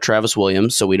don't have Travis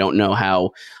Williams, so we don't know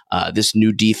how this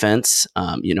new defense,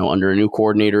 under a new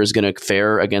coordinator is going to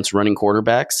fare against running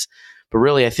quarterbacks. But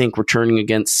really, I think returning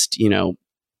against,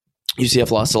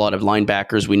 UCF lost a lot of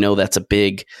linebackers. We know that's a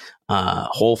big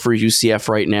hole for UCF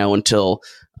right now until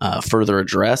further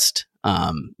addressed.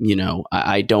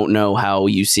 I don't know how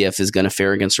UCF is going to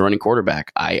fare against a running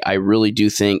quarterback. I really do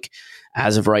think,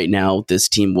 as of right now, this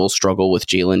team will struggle with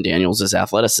Jalen Daniels'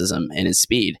 athleticism and his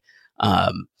speed.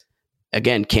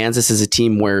 Again, Kansas is a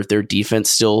team where their defense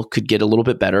still could get a little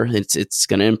bit better. It's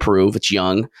going to improve. It's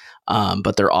young,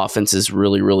 but their offense is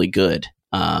really, really good.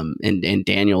 And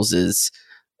Daniels is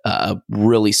a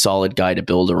really solid guy to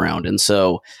build around. And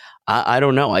so I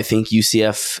don't know. I think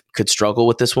UCF could struggle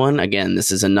with this one. Again,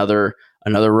 this is another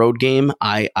road game.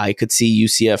 I could see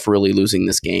UCF really losing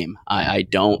this game. I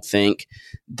don't think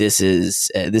this is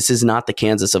not the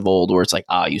Kansas of old where it's like,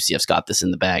 UCF's got this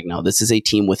in the bag. No, this is a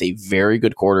team with a very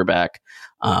good quarterback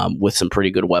with some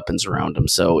pretty good weapons around him.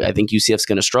 So I think UCF's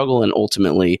going to struggle, and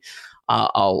ultimately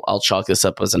I'll chalk this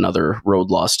up as another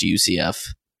road loss to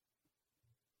UCF.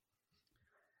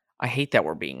 I hate that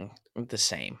we're being the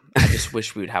same. I just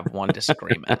wish we would have one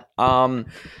disagreement.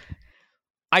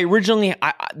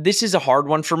 This is a hard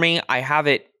one for me. I have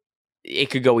it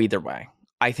could go either way.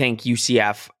 I think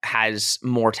UCF has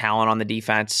more talent on the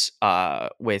defense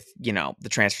with, the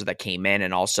transfers that came in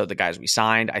and also the guys we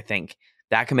signed. I think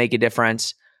that can make a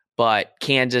difference. But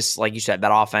Kansas, like you said,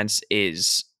 that offense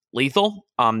is lethal.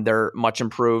 They're much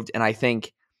improved. And I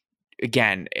think,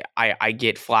 again, I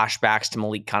get flashbacks to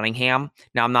Malik Cunningham.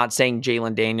 Now, I'm not saying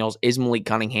Jalen Daniels is Malik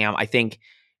Cunningham. I think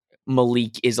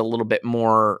Malik is a little bit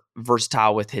more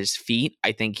versatile with his feet.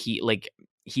 I think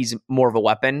he's more of a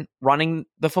weapon running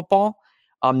the football.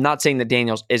 I'm not saying that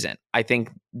Daniels isn't. I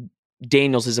think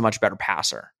Daniels is a much better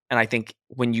passer. And I think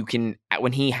when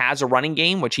he has a running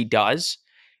game, which he does,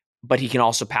 but he can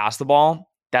also pass the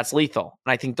ball, that's lethal.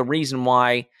 And I think the reason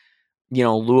why,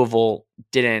 Louisville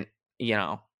didn't,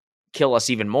 kill us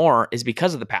even more is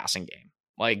because of the passing game.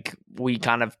 Like, we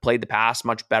kind of played the pass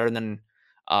much better than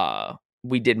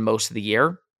we did most of the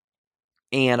year.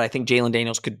 And I think Jalen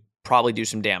Daniels could probably do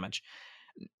some damage.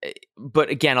 But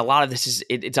again, a lot of this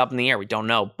it's up in the air. We don't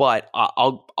know. But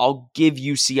I'll give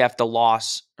UCF the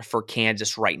loss for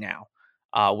Kansas right now.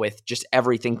 with just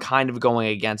everything kind of going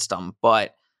against them.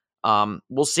 But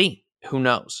we'll see. Who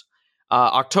knows?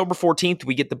 October 14th,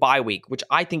 we get the bye week, which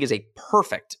I think is a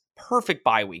perfect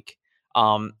bye week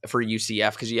for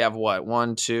UCF, because you have what?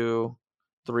 1, 2,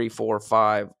 3, 4,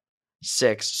 5,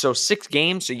 6. So 6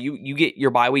 games. So you get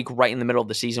your bye week right in the middle of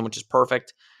the season, which is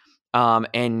perfect.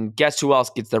 And guess who else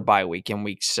gets their bye week in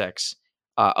week 6?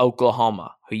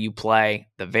 Oklahoma, who you play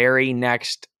the very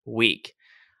next week.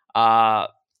 Going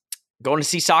to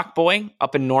see Sock Boy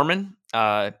up in Norman.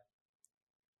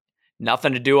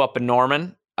 Nothing to do up in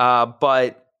Norman.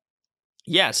 But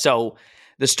yeah, so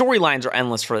the storylines are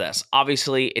endless for this.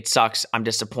 Obviously, it sucks. I'm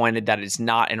disappointed that it's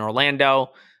not in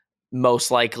Orlando.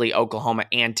 Most likely, Oklahoma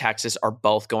and Texas are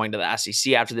both going to the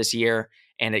SEC after this year,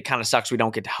 and it kind of sucks we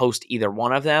don't get to host either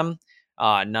one of them.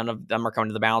 None of them are coming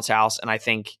to the Bounce House, and I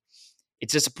think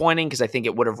it's disappointing because I think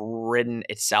it would have ridden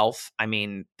itself. I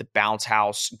mean, the Bounce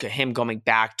House, him coming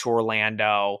back to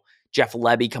Orlando, Jeff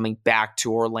Lebby coming back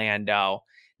to Orlando.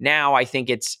 Now I think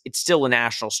it's still a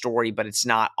national story, but it's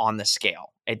not on the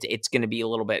scale. It's going to be a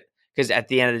little bit, because at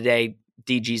the end of the day,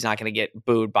 DG's not going to get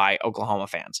booed by Oklahoma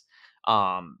fans.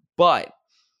 But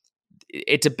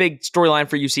it's a big storyline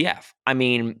for UCF. I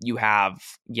mean, you have,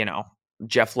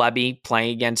 Jeff Lebby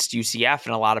playing against UCF,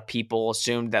 and a lot of people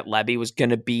assumed that Lebby was going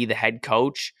to be the head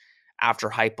coach after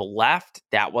Heupel left.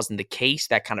 That wasn't the case.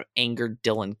 That kind of angered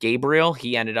Dillon Gabriel.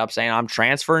 He ended up saying, I'm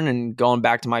transferring and going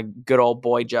back to my good old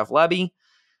boy, Jeff Lebby.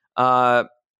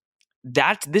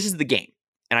 This is the game.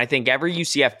 And I think every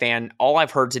UCF fan, all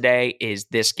I've heard today is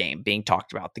this game being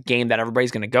talked about. The game that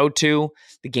everybody's going to go to,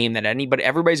 the game that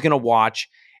everybody's going to watch,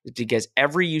 is because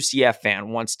every UCF fan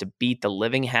wants to beat the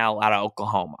living hell out of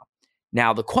Oklahoma.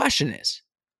 Now, the question is,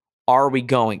 are we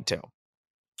going to?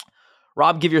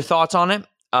 Rob, give your thoughts on it.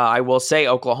 I will say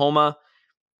Oklahoma,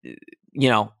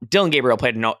 Dillon Gabriel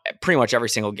played pretty much every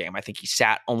single game. I think he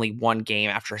sat only one game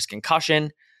after his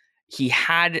concussion. He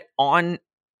had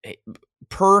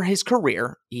per his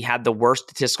career, he had the worst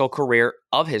statistical career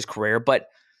of his career,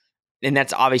 and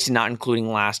that's obviously not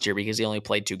including last year because he only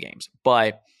played 2 games,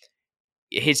 but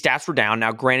his stats were down.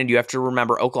 Now, granted, you have to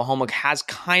remember Oklahoma has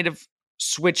kind of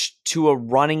switched to a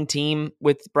running team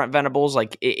with Brent Venables.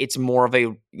 Like it's more of a,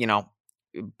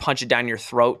 punch it down your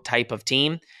throat type of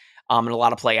team, and a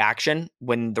lot of play action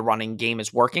when the running game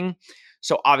is working.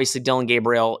 So obviously Dillon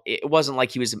Gabriel, it wasn't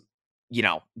like he was,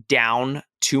 down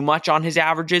too much on his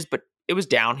averages, but it was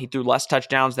down. He threw less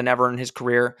touchdowns than ever in his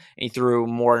career, and he threw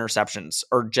more interceptions,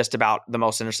 or just about the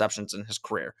most interceptions in his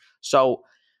career. So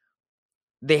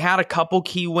they had a couple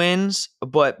key wins,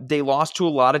 but they lost to a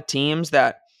lot of teams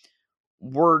that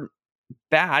were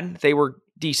bad. They were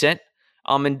decent.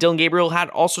 And Dillon Gabriel had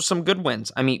also some good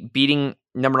wins. I mean, beating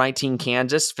number 19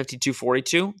 Kansas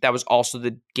 52-42. That was also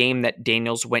the game that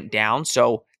Daniels went down.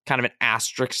 So kind of an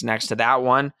asterisk next to that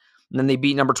one. And then they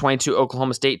beat number 22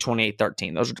 Oklahoma State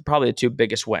 28-13. Those are probably the 2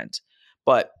 biggest wins.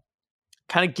 But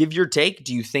kind of give your take.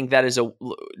 Do you think that is a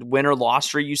win or loss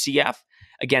for UCF?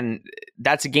 Again,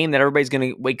 that's a game that everybody's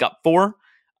going to wake up for.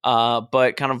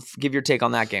 But kind of give your take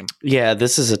on that game. Yeah,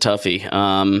 this is a toughie.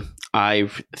 I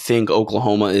think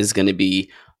Oklahoma is going to be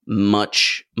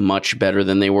much, much better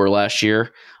than they were last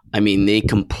year. I mean, they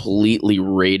completely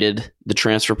raided the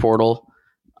transfer portal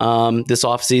this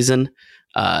offseason.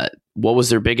 What was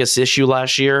their biggest issue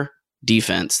last year?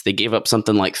 Defense. They gave up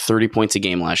something like 30 points a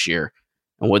game last year.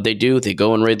 And what they do, they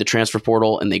go and raid the transfer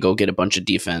portal and they go get a bunch of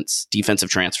defensive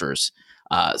transfers.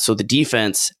 So the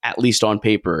defense, at least on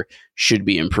paper, should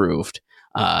be improved.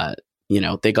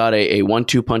 They got a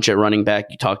 1-2 punch at running back.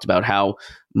 You talked about how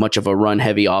much of a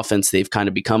run-heavy offense they've kind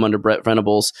of become under Brent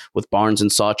Venables with Barnes and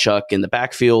Sawchuk in the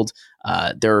backfield.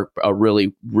 They're a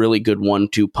really, really good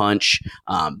 1-2 punch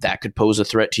that could pose a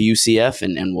threat to UCF,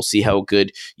 and we'll see how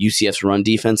good UCF's run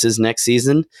defense is next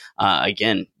season.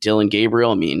 Again, Dillon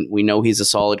Gabriel, I mean, we know he's a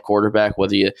solid quarterback.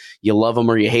 Whether you love him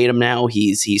or you hate him now,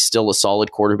 he's still a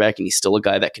solid quarterback, and he's still a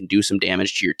guy that can do some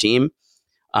damage to your team.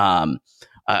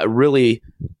 Really,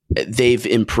 they've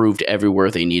improved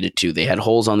everywhere they needed to. They had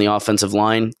holes on the offensive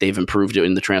line. They've improved it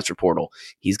in the transfer portal.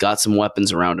 He's got some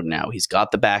weapons around him now. He's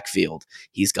got the backfield.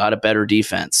 He's got a better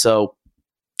defense. So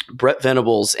Brent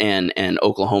Venables and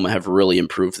Oklahoma have really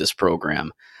improved this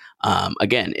program.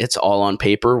 Again, it's all on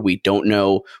paper. We don't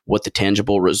know what the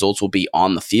tangible results will be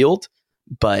on the field,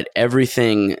 but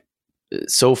everything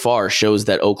so far shows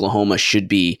that Oklahoma should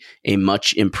be a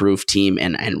much improved team.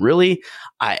 And really,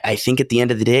 I think at the end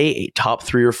of the day, a top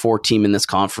 3 or 4 team in this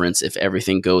conference if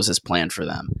everything goes as planned for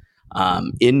them.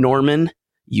 In Norman,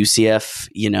 UCF,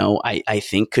 I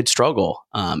think could struggle.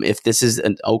 If this is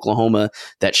an Oklahoma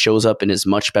that shows up and is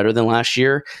much better than last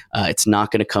year, it's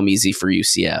not going to come easy for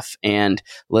UCF. And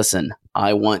listen,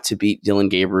 I want to beat Dillon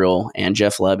Gabriel and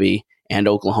Jeff Lebby and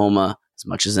Oklahoma as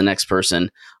much as the next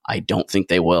person. I don't think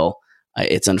they will.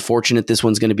 It's unfortunate this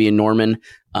one's going to be in Norman.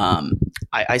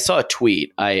 I saw a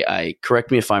tweet. I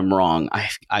correct me if I'm wrong.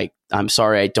 I'm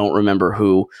sorry, I don't remember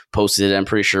who posted it. I'm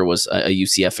pretty sure it was a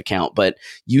UCF account. But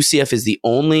UCF is the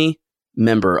only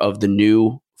member of the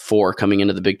new 4 coming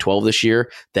into the Big 12 this year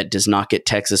that does not get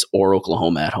Texas or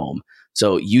Oklahoma at home.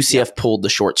 So UCF pulled the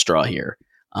short straw here,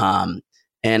 and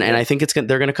I think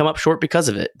they're going to come up short because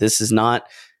of it. This is not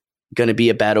going to be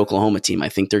a bad Oklahoma team. I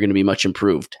think they're going to be much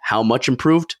improved. How much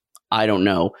improved? I don't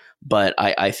know, but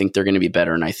I think they're going to be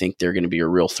better, and I think they're going to be a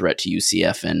real threat to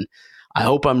UCF. And I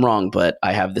hope I'm wrong, but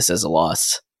I have this as a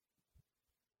loss.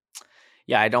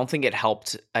 Yeah, I don't think it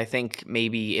helped. I think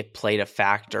maybe it played a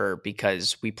factor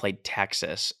because we played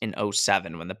Texas in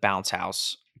 2007 when the bounce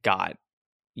house got,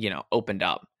 opened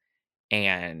up.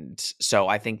 And so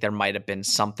I think there might have been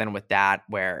something with that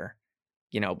where,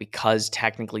 because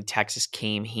technically Texas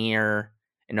came here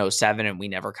in 2007 and we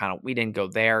didn't go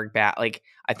there back. Like,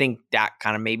 I think that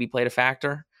kind of maybe played a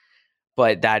factor,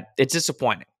 but that it's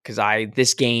disappointing because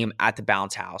this game at the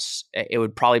bounce house, it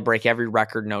would probably break every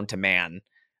record known to man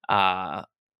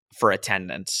for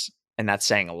attendance. And that's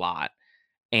saying a lot.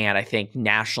 And I think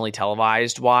nationally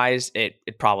televised wise,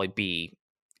 it'd probably be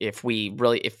if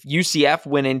UCF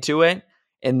went into it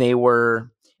and they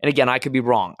were, and again, I could be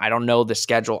wrong. I don't know the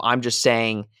schedule. I'm just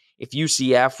saying if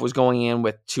UCF was going in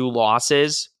with 2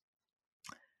 losses,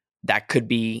 that could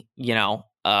be,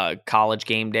 a college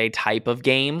game day type of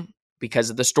game because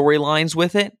of the storylines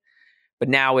with it. But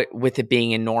now with it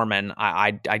being in Norman,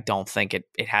 I don't think it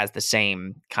has the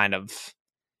same kind of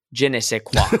je ne sais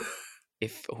quoi.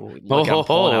 I'm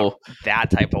pulling out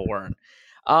that type of word.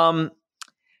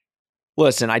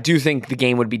 Listen, I do think the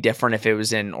game would be different if it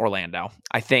was in Orlando.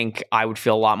 I think I would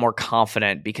feel a lot more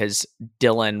confident because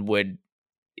Dillon would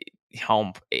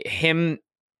him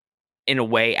in a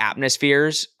way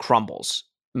atmospheres crumbles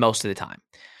most of the time.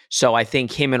 So I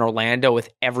think him in Orlando with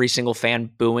every single fan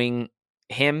booing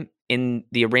him in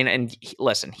the arena. And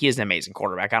listen, he is an amazing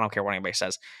quarterback. I don't care what anybody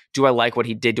says. Do I like what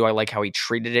he did? Do I like how he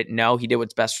treated it? No, he did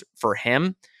what's best for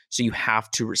him. So you have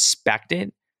to respect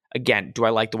it. Again, do I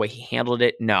like the way he handled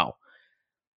it? No.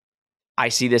 I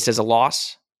see this as a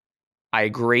loss. I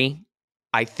agree.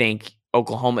 I think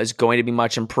Oklahoma is going to be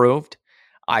much improved.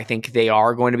 I think they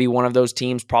are going to be one of those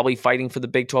teams probably fighting for the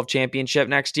Big 12 championship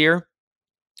next year.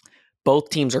 Both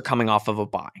teams are coming off of a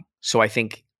bye. So I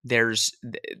think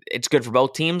it's good for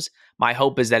both teams. My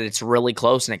hope is that it's really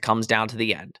close and it comes down to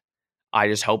the end. I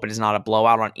just hope it is not a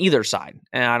blowout on either side.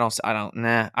 And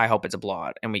I hope it's a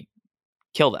blowout and we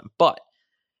kill them. But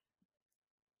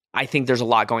I think there's a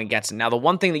lot going against it. Now, the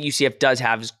one thing that UCF does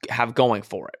have going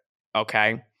for it,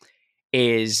 okay,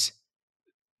 is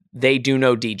they do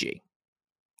know DG.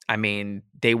 I mean,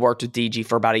 they worked with DG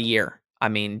for about a year. I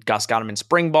mean, Gus got him in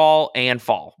spring ball and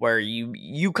fall, where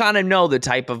you kind of know the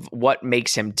type of what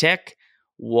makes him tick,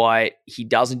 what he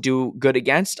doesn't do good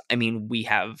against. I mean, we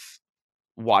have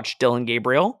watched Dillon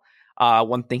Gabriel.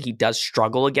 One thing he does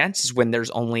struggle against is when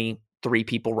there's only 3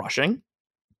 people rushing.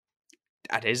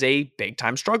 That is a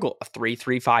big-time struggle. A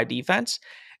 3-3-5 defense.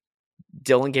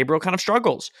 Dillon Gabriel kind of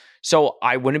struggles. So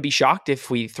I wouldn't be shocked if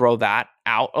we throw that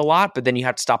out a lot, but then you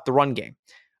have to stop the run game.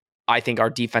 I think our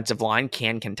defensive line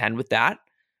can contend with that.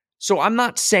 So I'm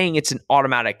not saying it's an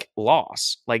automatic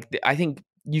loss. Like, I think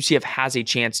UCF has a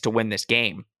chance to win this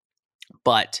game.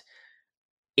 But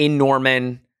in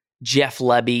Norman, Jeff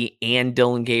Lebby and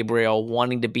Dillon Gabriel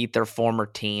wanting to beat their former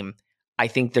team, I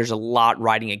think there's a lot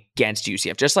riding against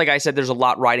UCF. Just like I said, there's a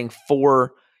lot riding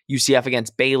for UCF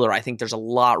against Baylor. I think there's a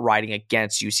lot riding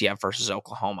against UCF versus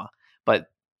Oklahoma. But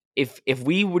if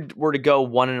we were to go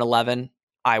 1-11,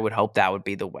 I would hope that would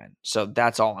be the win. So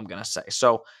that's all I'm going to say.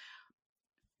 So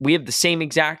we have the same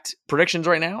exact predictions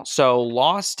right now. So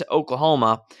loss to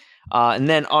Oklahoma. And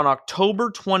then on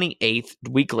October 28th, a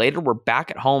week later, we're back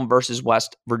at home versus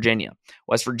West Virginia.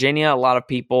 West Virginia, a lot of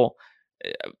people...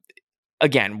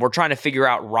 Again, we're trying to figure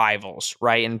out rivals,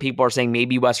 right? And people are saying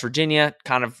maybe West Virginia,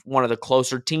 kind of one of the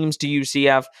closer teams to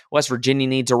UCF. West Virginia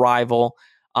needs a rival.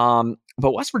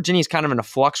 But West Virginia is kind of in a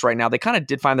flux right now. They kind of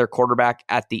did find their quarterback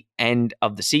at the end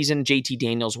of the season. JT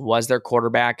Daniels was their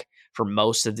quarterback for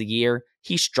most of the year.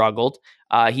 He struggled.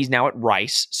 He's now at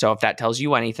Rice. So if that tells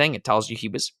you anything, it tells you he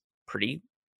was pretty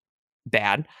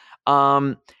bad.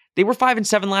 They were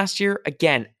 5-7 last year.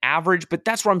 Again, average, but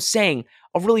that's what I'm saying.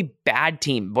 A really bad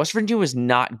team. West Virginia was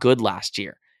not good last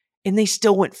year. and they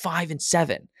still went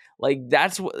 5-7. Like,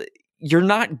 that's what you're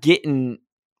not getting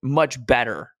much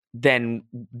better than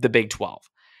the Big 12.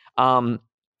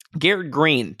 Garrett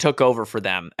Green took over for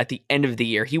them at the end of the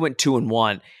year. He went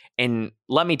 2-1. And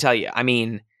let me tell you, I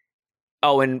mean,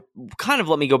 and kind of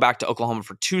let me go back to Oklahoma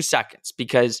for 2 seconds,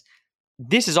 because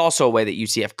this is also a way that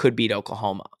UCF could beat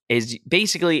Oklahoma. Is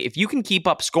basically, if you can keep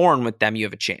up scoring with them, you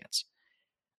have a chance.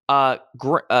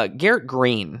 Garrett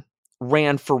Green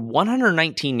ran for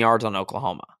 119 yards on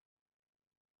Oklahoma.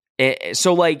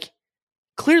 So, like,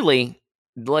 clearly,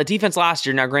 the defense last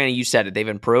year, now granted, you said it, they've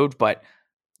improved, but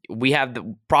we have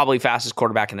the probably fastest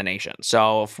quarterback in the nation.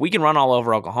 So if we can run all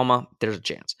over Oklahoma, there's a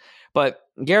chance. But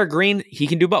Garrett Green, he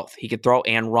can do both. He can throw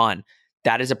and run.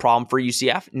 That is a problem for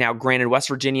UCF. Now, granted, West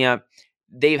Virginia,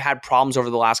 they've had problems over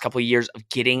the last couple of years of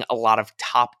getting a lot of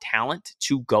top talent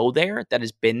to go there. That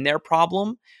has been their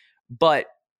problem. But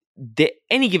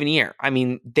any given year, I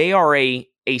mean, they are a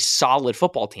solid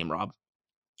football team, Rob.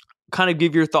 Kind of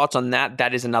give your thoughts on that.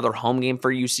 That is another home game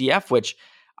for UCF, which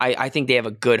I think they have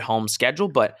a good home schedule,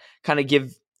 but kind of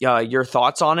give your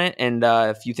thoughts on it, and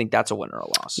if you think that's a win or a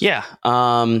loss. Yeah.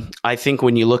 I think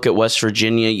when you look at West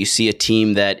Virginia, you see a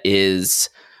team that is,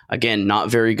 again, not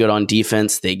very good on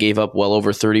defense. They gave up well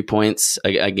over 30 points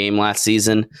a game last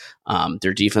season.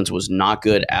 Their defense was not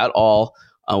good at all.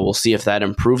 We'll see if that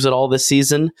improves at all this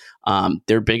season.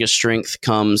 Their biggest strength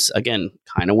comes, again,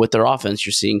 kind of with their offense.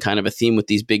 You're seeing kind of a theme with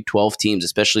these Big 12 teams,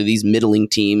 especially these middling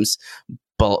teams,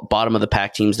 bottom of the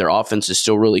pack teams. Their offense is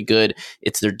still really good.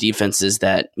 It's their defenses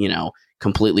that,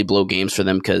 completely blow games for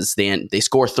them, because they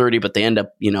score 30, but they end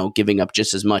up, giving up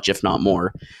just as much, if not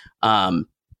more.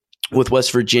 With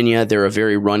West Virginia, they're a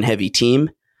very run-heavy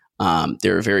team.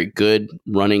 They're a very good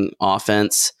running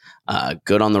offense,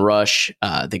 good on the rush.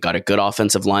 They got a good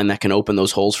offensive line that can open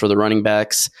those holes for the running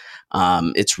backs.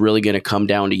 It's really going to come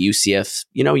down to UCF.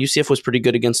 UCF was pretty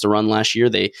good against the run last year.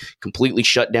 They completely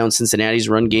shut down Cincinnati's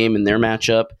run game in their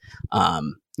matchup.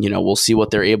 We'll see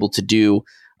what they're able to do.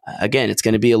 Again, it's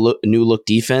going to be a new look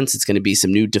defense. It's going to be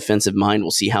some new defensive mind.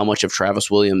 We'll see how much of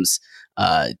Travis Williams'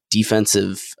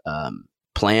 defensive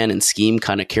plan and scheme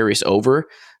kind of carries over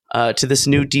to this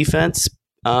new defense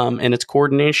and its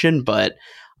coordination. But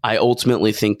I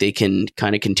ultimately think they can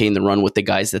kind of contain the run with the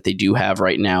guys that they do have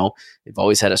right now. They've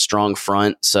always had a strong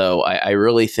front. So I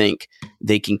really think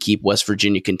they can keep West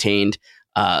Virginia contained.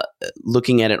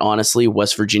 Looking at it honestly,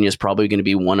 West Virginia is probably going to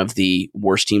be one of the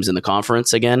worst teams in the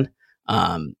conference again.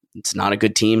 It's not a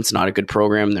good team. It's not a good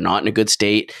program. They're not in a good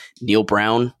state. Neil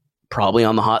Brown, probably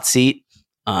on the hot seat.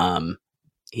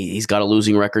 He's got a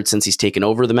losing record since he's taken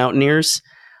over the Mountaineers.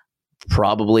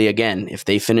 Probably, again, if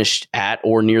they finish at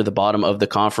or near the bottom of the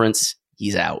conference,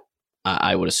 he's out,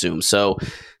 I would assume. So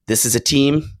this is a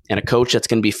team and a coach that's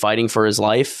going to be fighting for his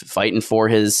life, fighting for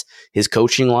his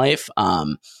coaching life.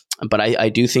 But I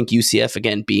do think UCF,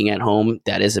 again, being at home,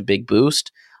 that is a big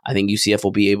boost. I think UCF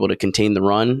will be able to contain the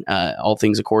run, all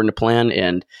things according to plan.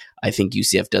 And I think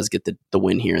UCF does get the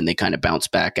win here, and they kind of bounce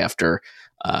back after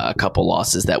a couple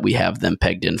losses that we have them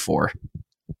pegged in for.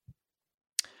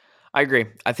 I agree.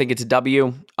 I think it's a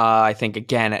W. I think,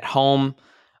 again, at home,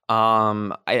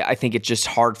 I think it's just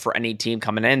hard for any team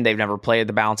coming in. They've never played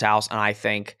the bounce house, and I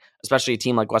think, especially a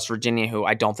team like West Virginia, who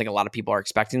I don't think a lot of people are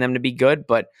expecting them to be good,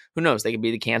 but who knows? They could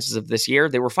be the Kansas of this year.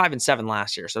 They were 5-7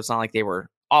 last year, so it's not like they were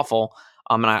awful.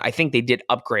 And I think they did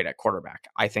upgrade at quarterback.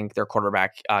 I think their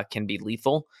quarterback can be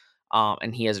lethal,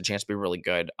 and he has a chance to be really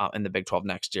good in the Big 12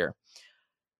 next year.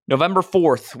 November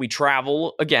 4th, we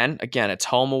travel again. Again, it's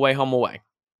home, away, home, away.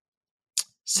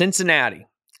 Cincinnati,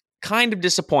 kind of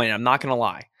disappointed. I'm not going to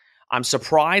lie. I'm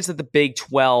surprised that the Big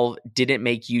 12 didn't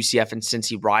make UCF and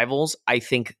Cincy rivals. I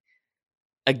think,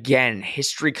 again,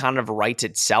 history kind of writes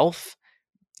itself.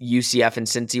 UCF and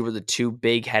Cincy were the two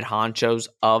big head honchos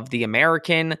of the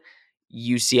American.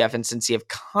 UCF and Cincy have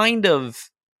kind of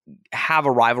have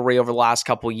a rivalry over the last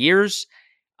couple of years,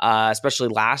 especially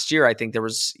last year. I think there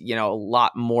was, a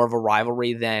lot more of a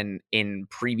rivalry than in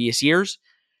previous years.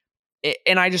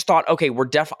 And I just thought, okay,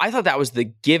 I thought that was the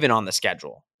given on the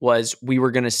schedule, was we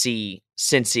were going to see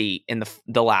Cincy in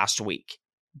the last week,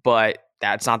 but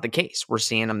that's not the case. We're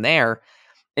seeing them there.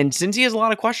 And Cincy has a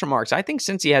lot of question marks. I think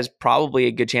Cincy has probably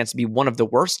a good chance to be one of the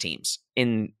worst teams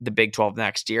in the Big 12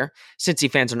 next year. Cincy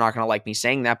fans are not going to like me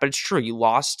saying that, but it's true. You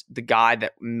lost the guy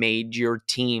that made your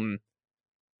team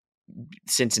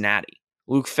Cincinnati.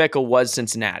 Luke Fickell was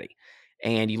Cincinnati.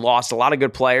 And you lost a lot of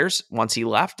good players once he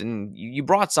left, and you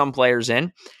brought some players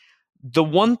in. The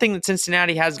one thing that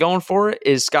Cincinnati has going for it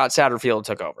is Scott Satterfield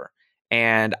took over.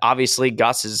 And obviously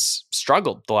Gus has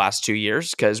struggled the last 2 years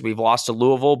because we've lost to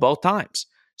Louisville both times.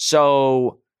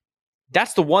 So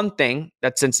That's the one thing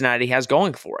that Cincinnati has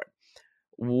going for it.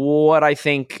 What I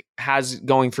think has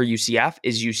going for UCF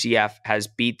is UCF has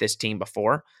beat this team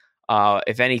before.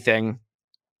 If anything,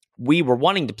 we were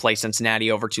wanting to play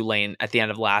Cincinnati over Tulane at the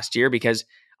end of last year because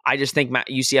I just think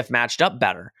UCF matched up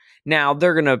better. Now,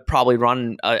 they're going to probably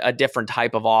run a different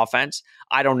type of offense.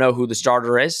 I don't know who the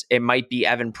starter is. It might be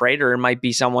Evan Prater. It might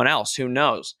be someone else. Who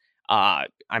knows? I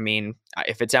mean,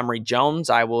 if it's Emory Jones,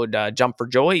 I would jump for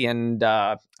joy. And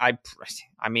I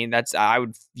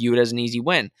would view it as an easy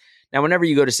win. Now, whenever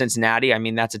you go to Cincinnati, I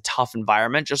mean, that's a tough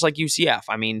environment, just like UCF.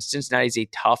 I mean, Cincinnati is a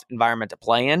tough environment to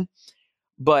play in.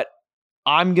 But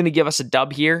I'm going to give us a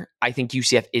dub here. I think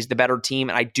UCF is the better team,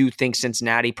 and I do think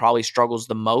Cincinnati probably struggles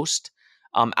the most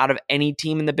out of any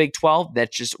team in the Big 12.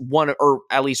 That's just one, or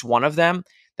at least one of them.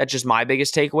 That's just my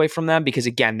biggest takeaway from them because,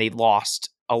 again, they lost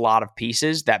a lot of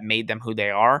pieces that made them who they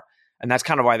are, and that's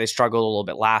kind of why they struggled a little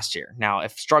bit last year. Now,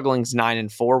 if struggling's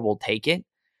 9-4, we'll take it.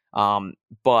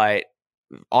 But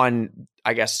on,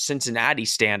 I guess, Cincinnati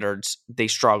standards, they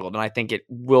struggled, and I think it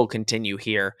will continue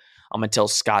here until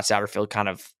Scott Satterfield kind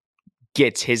of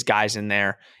gets his guys in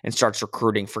there and starts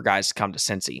recruiting for guys to come to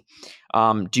Cincy.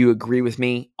 Do you agree with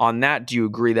me on that? Do you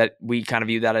agree that we kind of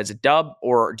view that as a dub,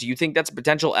 or do you think that's a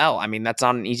potential L? I mean, that's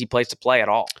not an easy place to play at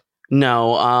all.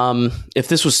 No, if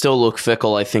this was still Luke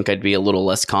Fickell, I think I'd be a little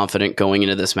less confident going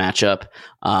into this matchup.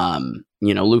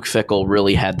 Luke Fickell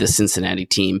really had the Cincinnati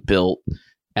team built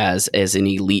as an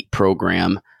elite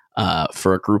program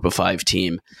for a group of 5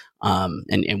 team.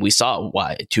 And we saw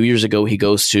why 2 years ago he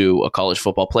goes to a college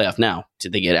football playoff. Now,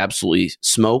 did they get absolutely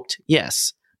smoked?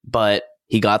 Yes, but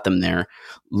he got them there.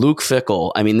 Luke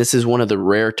Fickell, I mean, this is one of the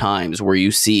rare times where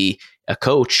you see a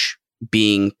coach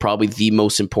being probably the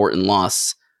most important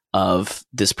loss of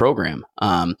this program.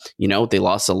 They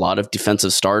lost a lot of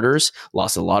defensive starters,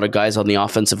 lost a lot of guys on the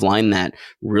offensive line that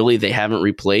really they haven't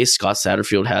replaced. Scott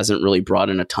Satterfield hasn't really brought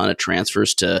in a ton of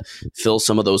transfers to fill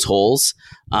some of those holes.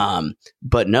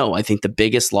 But no, I think the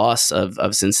biggest loss of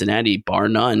Cincinnati, bar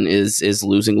none, is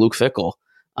losing Luke Fickell.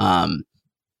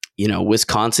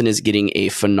 Wisconsin is getting a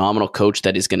phenomenal coach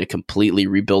that is going to completely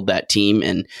rebuild that team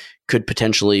and could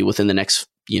potentially within the next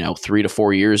 3 to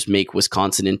 4 years make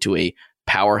Wisconsin into a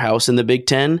powerhouse in the Big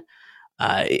Ten.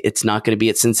 It's not going to be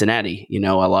at Cincinnati. A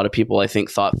lot of people I think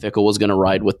thought Fickell was going to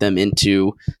ride with them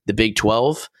into the Big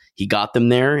 12. He got them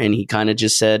there and he kind of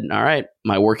just said, all right,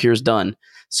 my work here is done.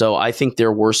 So I think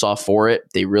they're worse off for it.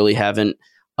 They really haven't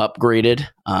upgraded.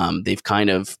 They've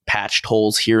kind of patched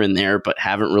holes here and there, but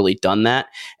haven't really done that.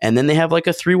 And then they have like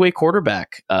a 3-way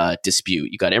quarterback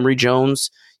dispute. You got Emory Jones,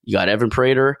 you got Evan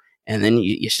Prater, and then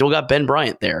you still got Ben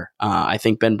Bryant there. I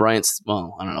think Ben Bryant's, I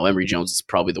don't know, Emory Jones is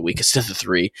probably the weakest of the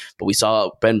 3, but we saw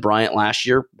Ben Bryant last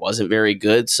year wasn't very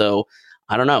good. So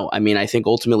I don't know. I mean, I think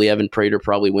ultimately Evan Prater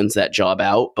probably wins that job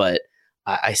out, but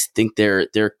I think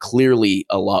they're clearly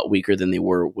a lot weaker than they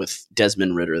were with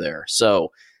Desmond Ridder there.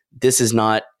 So this is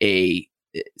not a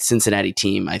Cincinnati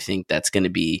team, I think, that's going to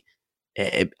be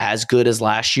as good as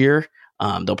last year.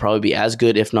 They'll probably be as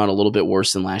good, if not a little bit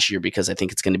worse than last year, because I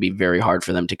think it's going to be very hard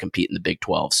for them to compete in the Big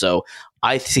 12. So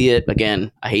I see it,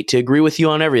 again, I hate to agree with you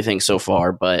on everything so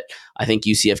far, but I think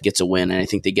UCF gets a win, and I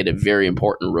think they get a very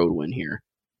important road win here.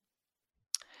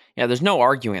 Yeah, there's no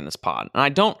arguing in this pod.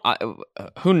 And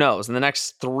who knows? In the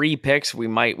next 3 picks, we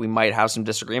might have some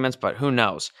disagreements, but who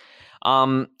knows?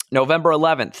 November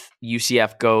 11th,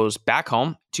 UCF goes back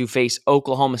home to face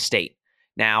Oklahoma State.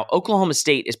 Now, Oklahoma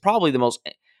State is probably the most...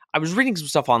 I was reading some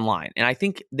stuff online, and I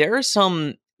think there is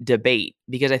some debate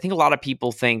because I think a lot of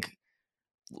people think,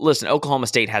 listen, Oklahoma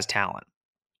State has talent.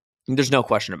 There's no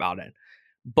question about it.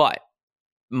 But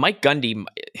Mike Gundy,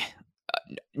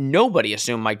 nobody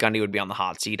assumed Mike Gundy would be on the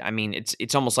hot seat. I mean,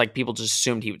 it's almost like people just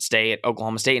assumed he would stay at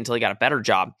Oklahoma State until he got a better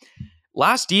job.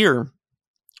 Last year,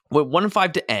 went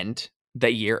 1-5 to end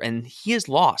that year, and he has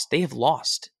lost. They have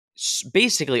lost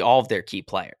basically all of their key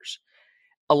players.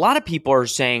 A lot of people are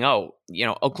saying,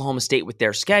 Oklahoma State with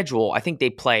their schedule, I think they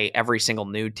play every single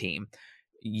new team.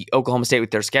 Oklahoma State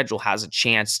with their schedule has a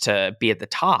chance to be at the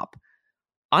top.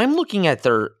 I'm looking at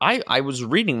I was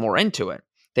reading more into it.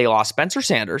 They lost Spencer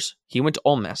Sanders. He went to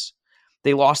Ole Miss.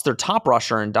 They lost their top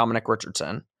rusher in Dominic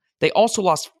Richardson. They also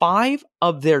lost 5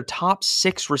 of their top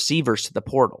 6 receivers to the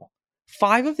portal.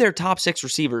 5 of their top 6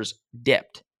 receivers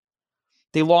dipped.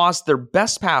 They lost their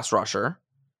best pass rusher.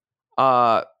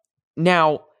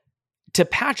 Now, to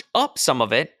patch up some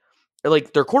of it,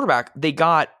 like their quarterback, they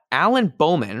got Alan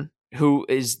Bowman, who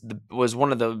was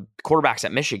one of the quarterbacks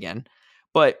at Michigan,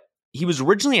 but he was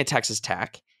originally at Texas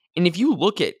Tech. And if you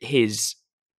look at his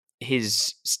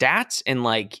stats and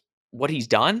like what he's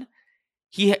done,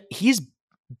 he's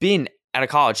been out of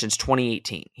college since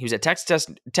 2018. He was at Texas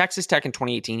Tech in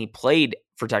 2018. He played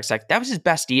for Texas Tech. That was his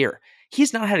best year.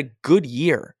 He's not had a good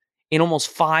year in almost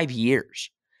 5 years.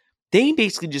 They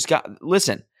basically just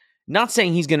listen, not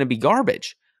saying he's going to be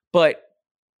garbage, but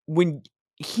when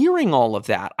hearing all of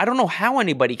that, I don't know how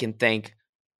anybody can think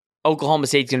Oklahoma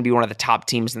State's going to be one of the top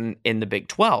teams in the Big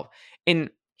 12. And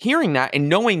hearing that and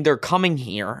knowing they're coming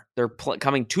here, they're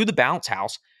coming to the bounce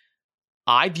house,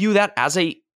 I view that as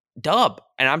a dub.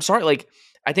 And I'm sorry,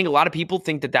 I think a lot of people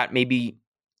think that may be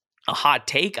a hot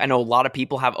take. I know a lot of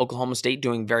people have Oklahoma State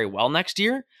doing very well next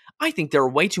year. I think there are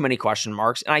way too many question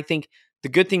marks. And I think the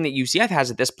good thing that UCF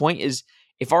has at this point is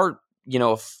if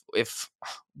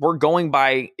we're going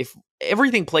by, if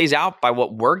everything plays out by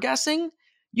what we're guessing,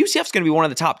 UCF's going to be one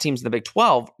of the top teams in the Big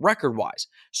 12 record-wise.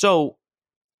 So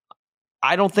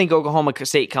I don't think Oklahoma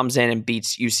State comes in and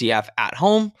beats UCF at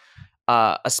home,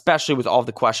 especially with all of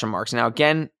the question marks. Now,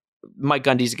 again, Mike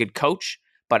Gundy's a good coach,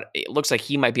 but it looks like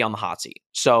he might be on the hot seat.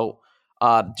 So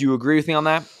do you agree with me on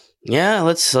that? Yeah,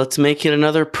 let's make it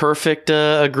another perfect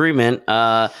agreement.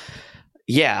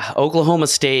 Yeah, Oklahoma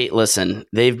State, listen,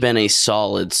 they've been a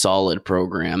solid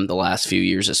program the last few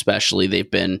years, especially. They've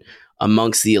been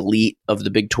amongst the elite of the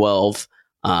Big 12.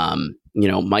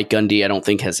 Mike Gundy, I don't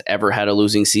think has ever had a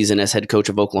losing season as head coach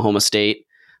of Oklahoma State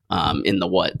in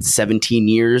the 17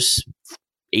 years,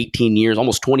 18 years,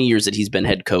 almost 20 years that he's been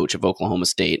head coach of Oklahoma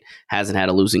State, hasn't had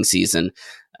a losing season.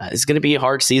 It's going to be a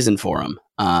hard season for him.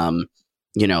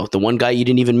 The one guy you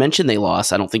didn't even mention they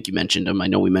lost, I don't think you mentioned him. I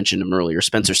know we mentioned him earlier,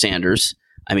 Spencer Sanders.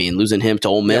 I mean, losing him to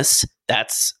Ole Miss,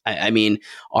 that's,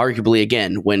 arguably,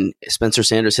 again, when Spencer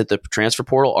Sanders hit the transfer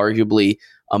portal, arguably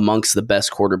amongst the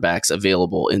best quarterbacks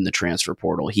available in the transfer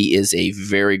portal. He is a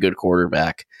very good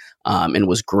quarterback and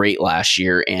was great last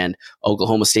year. And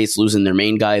Oklahoma State's losing their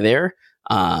main guy there.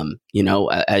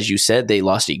 As you said, they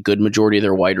lost a good majority of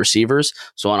their wide receivers.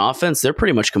 So on offense, they're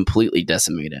pretty much completely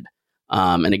decimated.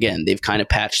 And again, they've kind of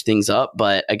patched things up,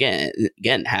 but again,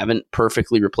 haven't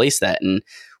perfectly replaced that. And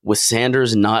with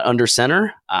Sanders not under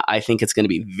center, I think it's going to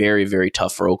be very, very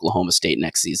tough for Oklahoma State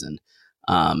next season.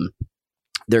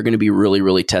 They're going to be really,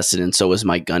 really tested, and so is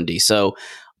Mike Gundy. So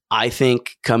I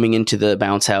think coming into the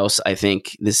bounce house, I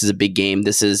think this is a big game.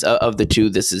 This is, of the two,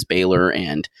 this is Baylor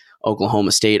and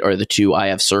Oklahoma State are the two I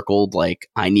have circled.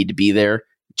 I need to be there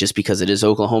just because it is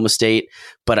Oklahoma State.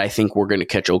 But I think we're going to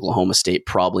catch Oklahoma State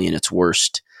probably in its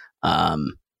worst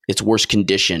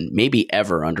condition, maybe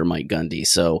ever under Mike Gundy.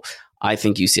 So I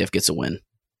think UCF gets a win.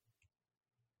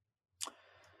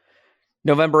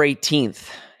 November 18th,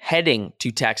 heading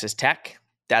to Texas Tech.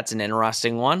 That's an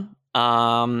interesting one.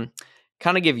 Kind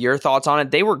of give your thoughts on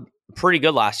it. They were pretty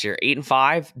good last year.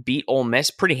 8-5, beat Ole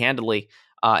Miss pretty handily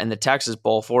in the Texas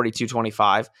Bowl,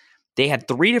 42-25. They had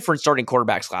 3 different starting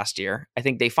quarterbacks last year. I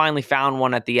think they finally found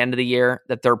one at the end of the year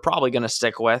that they're probably going to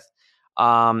stick with.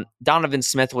 Donovan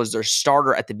Smith was their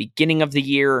starter at the beginning of the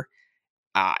year.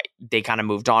 They kind of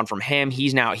moved on from him.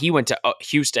 He went to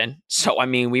Houston. So,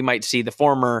 we might see the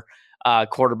former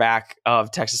quarterback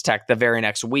of Texas Tech the very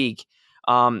next week.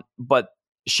 But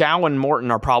Shao and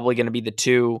Morton are probably going to be the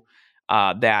two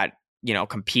that,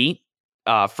 compete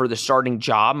for the starting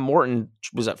job. Morton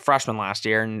was a freshman last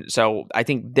year. And so I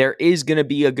think there is going to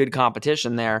be a good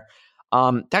competition there.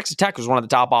 Texas Tech was one of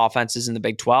the top offenses in the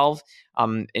Big 12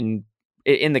 in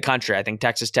the country. I think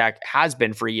Texas Tech has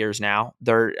been for years now.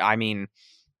 They're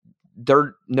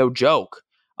no joke.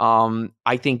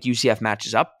 I think UCF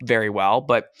matches up very well,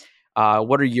 but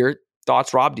what are your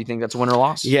thoughts, Rob? Do you think that's a win or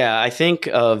loss? Yeah, I think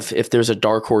if there's a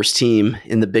dark horse team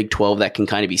in the Big 12 that can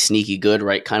kind of be sneaky good,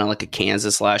 right? Kind of like a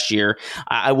Kansas last year.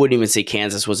 I wouldn't even say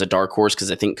Kansas was a dark horse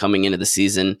because I think coming into the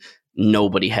season,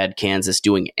 nobody had Kansas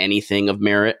doing anything of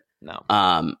merit.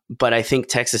 No. But I think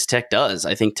Texas Tech does.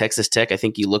 I think Texas Tech,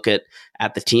 you look at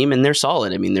the team and they're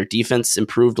solid. Their defense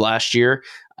improved last year.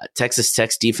 Texas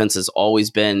Tech's defense has always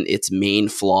been its main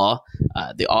flaw.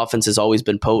 The offense has always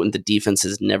been potent. The defense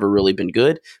has never really been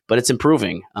good, but it's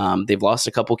improving. They've lost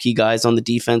a couple key guys on the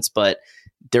defense, but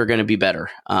they're going to be better.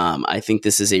 I think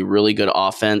this is a really good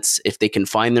offense. If they can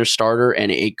find their starter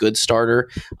and a good starter,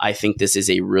 I think this is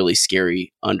a really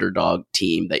scary underdog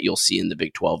team that you'll see in the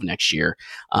Big 12 next year.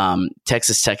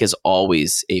 Texas Tech is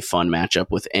always a fun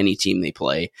matchup with any team they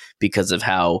play because of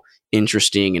how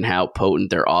interesting and how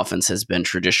potent their offense has been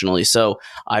traditionally. So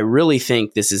I really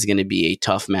think this is going to be a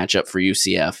tough matchup for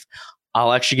UCF.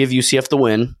 I'll actually give UCF the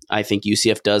win. I think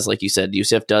UCF does, like you said,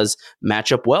 UCF does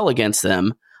match up well against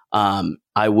them.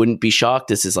 I wouldn't be shocked.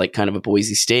 This is like kind of a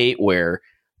Boise State where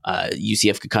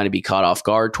UCF could kind of be caught off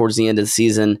guard towards the end of the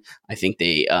season. I think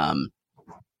they,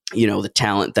 the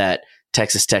talent that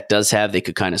Texas Tech does have. They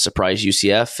could kind of surprise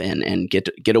UCF and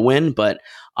get a win, but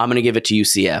I'm going to give it to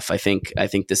UCF. I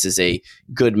think this is a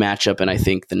good matchup, and I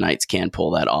think the Knights can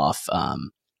pull that off.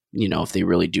 If they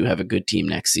really do have a good team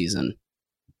next season.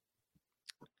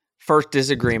 First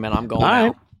disagreement. I'm going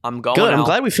out. I'm going good. out. I'm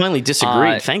glad we finally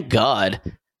disagreed. Thank God.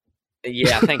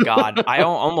 Yeah, thank God. I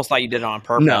almost thought you did it on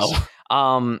purpose.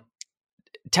 No.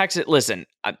 Texas, listen,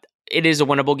 it is a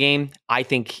winnable game. I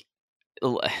think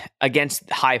against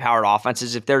high-powered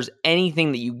offenses, if there's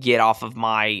anything that you get off of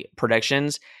my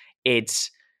predictions,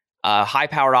 it's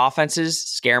high-powered offenses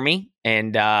scare me,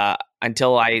 and I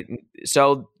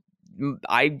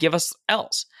give us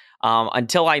L's.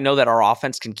 Until I know that our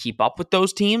offense can keep up with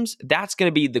those teams, that's going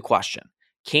to be the question.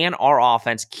 Can our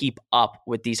offense keep up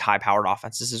with these high-powered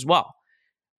offenses as well?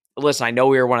 Listen, I know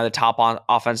we were one of the top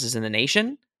offenses in the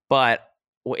nation, but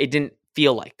it didn't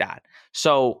feel like that.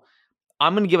 So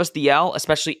I'm going to give us the L,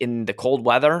 especially in the cold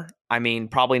weather. I mean,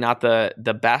 probably not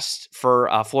the best for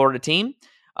a Florida team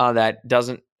that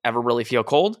doesn't ever really feel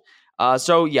cold.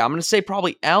 So yeah, I'm going to say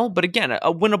probably L, but again,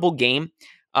 a winnable game.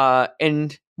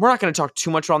 And we're not going to talk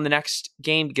too much on the next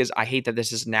game because I hate that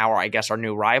this is now, I guess, our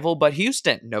new rival. But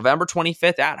Houston, November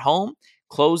 25th at home,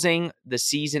 closing the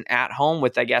season at home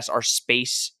with, I guess, our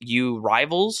Space U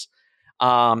rivals.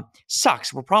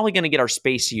 Sucks. We're probably going to get our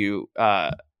Space U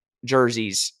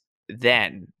jerseys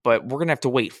then, but we're going to have to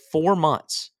wait 4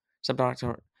 months.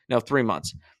 3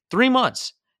 months. 3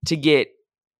 months to get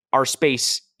our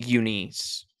Space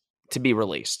unis to be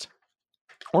released.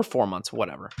 Or 4 months,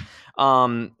 whatever.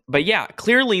 But yeah,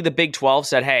 clearly the Big 12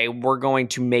 said, hey, we're going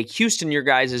to make Houston your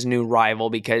guys' new rival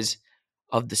because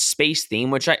of the space theme,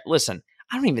 which I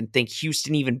don't even think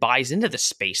Houston even buys into the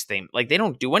space theme. Like, they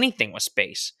don't do anything with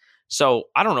space. So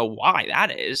I don't know why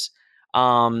that is.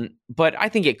 But I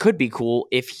think it could be cool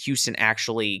if Houston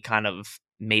actually kind of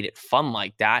made it fun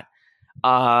like that.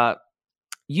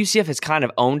 UCF has kind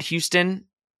of owned Houston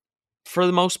for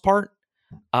the most part.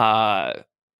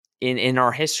 In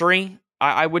our history,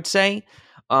 I would say.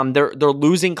 They're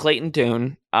losing Clayton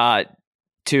Tune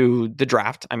to the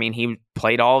draft. I mean, he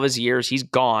played all of his years. He's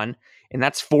gone, and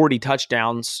that's 40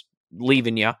 touchdowns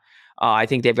leaving you. I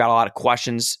think they've got a lot of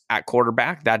questions at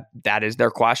quarterback. That is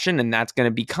their question, and that's going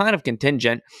to be kind of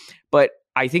contingent. But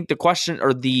I think the question,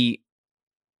 or the,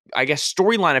 I guess,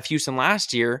 storyline of Houston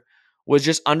last year was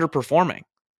just underperforming.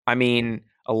 I mean,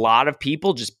 a lot of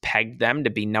people just pegged them to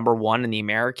be number one in the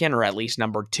American, or at least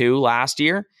number two last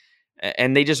year,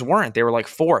 and they just weren't. They were like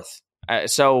fourth.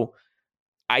 So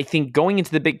I think going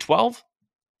into the Big 12,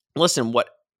 listen,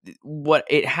 what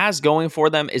it has going for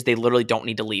them is they literally don't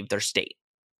need to leave their state.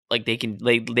 Like, they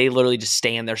literally just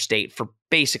stay in their state for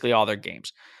basically all their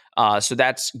games. So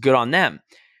that's good on them.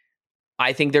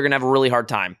 I think they're going to have a really hard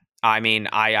time. I mean,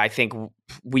 I think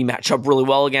we match up really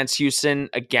well against Houston.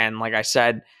 Again, like I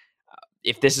said,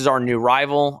 if this is our new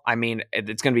rival, I mean,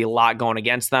 it's going to be a lot going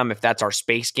against them. If that's our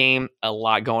space game, a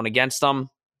lot going against them.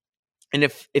 And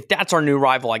if that's our new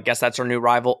rival, I guess that's our new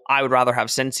rival. I would rather have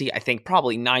Cincy. I think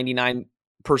probably 99%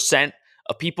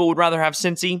 of people would rather have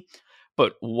Cincy,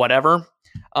 but whatever.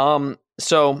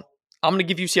 So I'm going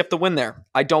to give UCF the win there.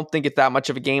 I don't think it's that much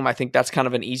of a game. I think that's kind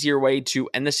of an easier way to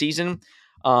end the season.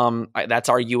 That's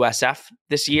our USF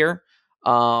this year.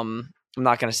 I'm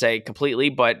not going to say completely,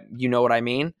 but you know what I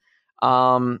mean.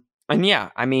 And yeah,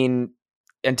 I mean,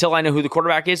 until I know who the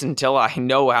quarterback is, until I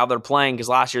know how they're playing, because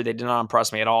last year they did not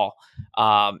impress me at all,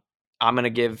 I'm going to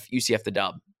give UCF the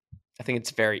dub. I think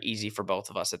it's very easy for both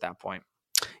of us at that point.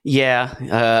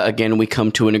 Yeah. Again, we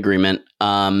come to an agreement.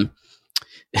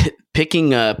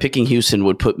 Picking Houston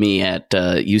would put me at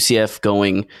UCF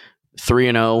going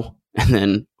 3-0 and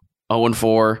then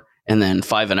 0-4 and then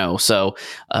 5-0. So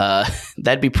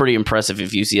that'd be pretty impressive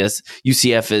if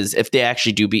UCF is, if they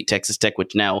actually do beat Texas Tech,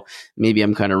 which now maybe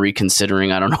I'm kind of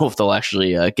reconsidering. I don't know if they'll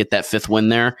actually get that fifth win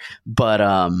there.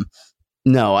 But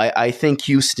no, I think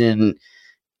Houston,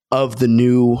 of the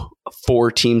new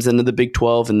 4 teams into the Big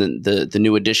 12 and the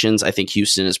new additions, I think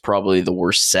Houston is probably the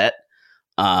worst set.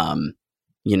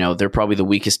 They're probably the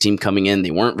weakest team coming in.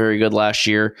 They weren't very good last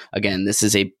year. Again, this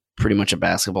is pretty much a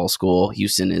basketball school.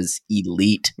 Houston is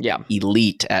elite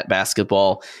at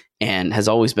basketball and has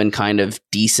always been kind of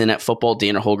decent at football.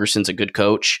 Dana Holgerson's a good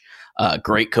coach,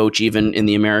 great coach even in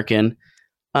the American.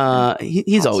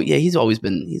 He's always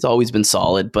been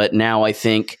solid, but now I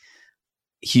think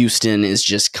Houston is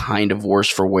just kind of worse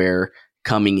for wear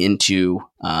coming into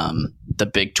the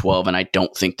Big 12, and I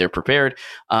don't think they're prepared.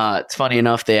 It's funny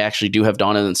enough, they actually do have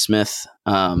Donovan Smith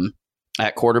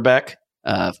at quarterback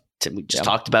We just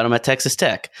talked about him at Texas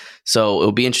Tech. So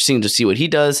it'll be interesting to see what he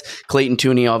does. Clayton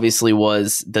Tooney obviously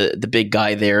was the big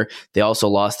guy there. They also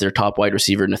lost their top wide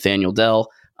receiver, Nathaniel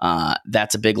Dell.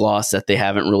 That's a big loss that they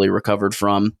haven't really recovered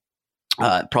from.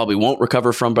 Probably won't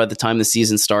recover from by the time the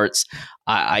season starts.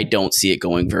 I don't see it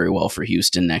going very well for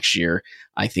Houston next year.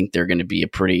 I think they're going to be a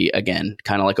pretty, again,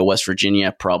 kind of like a West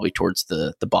Virginia, probably towards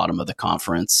the bottom of the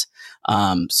conference.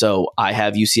 So I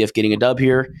have UCF getting a dub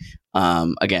here.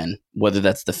 Again, whether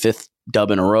that's the 5th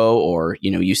dub in a row or,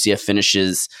 UCF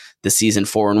finishes the season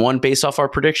 4-1 based off our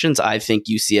predictions, I think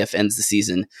UCF ends the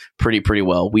season pretty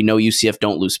well. We know UCF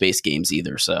don't lose space games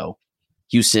either. So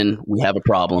Houston, we have a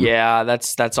problem. Yeah,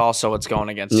 that's also what's going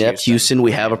against Houston,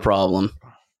 we have a problem.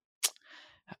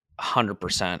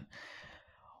 100%.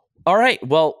 All right.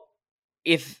 Well,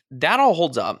 if that all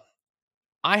holds up,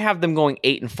 I have them going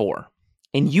 8-4,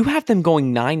 and you have them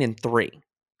going 9-3.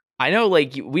 I know,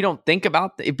 we don't think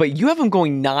about it, but you have them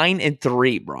going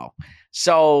 9-3, bro.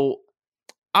 So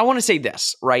I want to say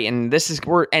this, right? And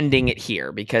we're ending it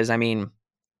here because,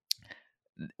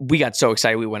 we got so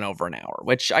excited we went over an hour,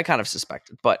 which I kind of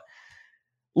suspected. But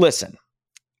listen,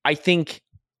 I think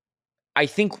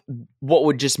what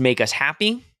would just make us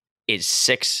happy is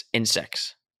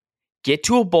 6-6. Get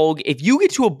to a bowl. If you get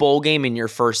to a bowl game in your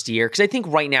first year, because I think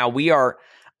right now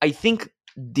I think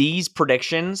these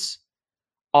predictions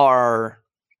are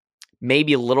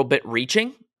maybe a little bit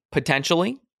reaching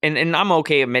potentially. And I'm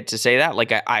okay admit to say that.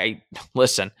 I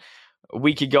listen,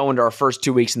 we could go into our first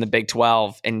 2 weeks in the Big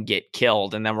 12 and get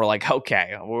killed. And then we're like,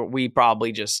 okay, we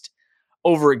probably just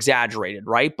over exaggerated,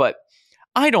 right? But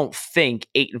I don't think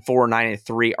 8-4,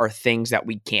 9-3 are things that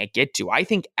we can't get to. I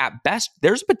think at best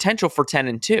there's potential for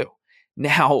 10-2.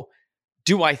 Now,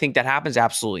 do I think that happens?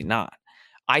 Absolutely not.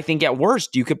 I think at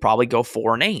worst you could probably go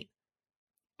 4-8.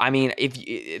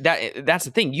 If that's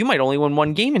the thing, you might only win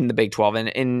one game in the Big 12,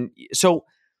 and so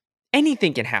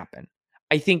anything can happen.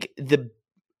 I think the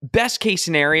best case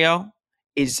scenario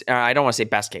is, I don't want to say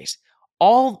best case.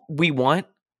 All we want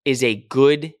is a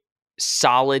good,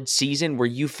 solid season where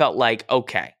you felt like,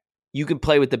 okay, you can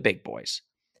play with the big boys.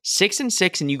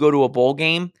 6-6 and you go to a bowl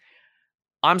game.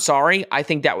 I'm sorry. I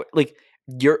think that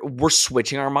we're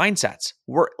switching our mindsets.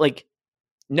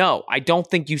 No, I don't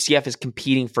think UCF is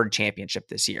competing for a championship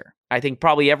this year. I think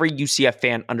probably every UCF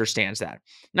fan understands that.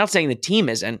 Not saying the team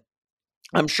isn't.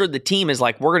 I'm sure the team is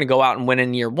we're going to go out and win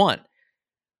in year one.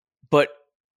 But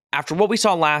after what we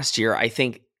saw last year, I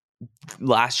think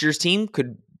last year's team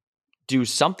could do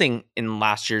something in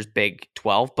last year's Big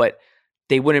 12, but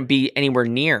they wouldn't be anywhere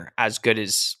near as good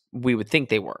as we would think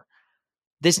they were.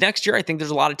 This next year, I think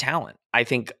there's a lot of talent. I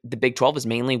think the Big 12 is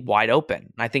mainly wide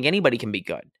open. I think anybody can be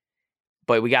good,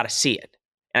 but we got to see it.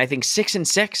 And I think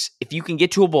 6-6, if you can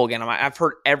get to a bowl game, I've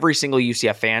heard every single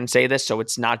UCF fan say this, so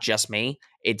it's not just me.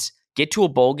 It's get to a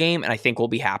bowl game, and I think we'll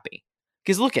be happy.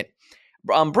 Because look at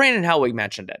Brandon Helwig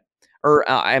mentioned it, or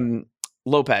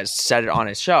Lopez said it on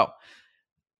his show.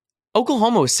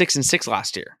 Oklahoma was 6-6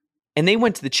 last year, and they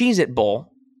went to the Cheez-It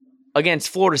Bowl against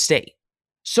Florida State.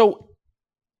 So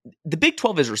the Big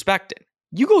 12 is respected.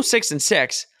 You go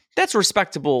 6-6, that's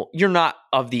respectable. You're not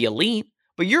of the elite,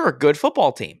 but you're a good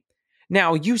football team.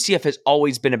 Now, UCF has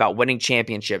always been about winning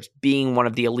championships, being one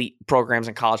of the elite programs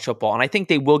in college football, and I think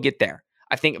they will get there.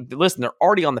 I think, listen, they're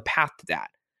already on the path to that.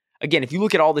 Again, if you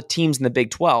look at all the teams in the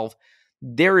Big 12,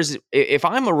 if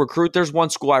I'm a recruit, there's one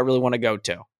school I really want to go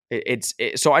to.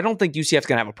 So I don't think UCF's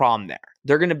going to have a problem there.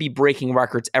 They're going to be breaking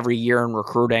records every year in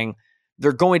recruiting.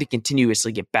 They're going to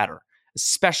continuously get better,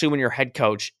 especially when your head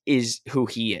coach is who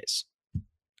he is.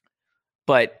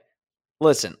 But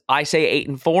listen, I say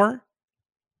 8-4.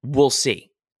 We'll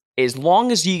see. As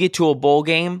long as you get to a bowl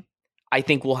game, I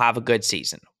think we'll have a good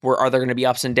season. Are there going to be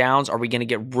ups and downs? Are we going to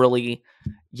get really,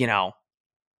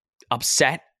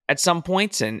 upset at some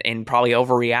points and probably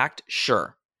overreact?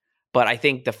 Sure. But I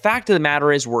think the fact of the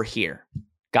matter is we're here.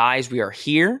 Guys, we are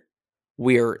here.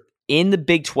 We're in the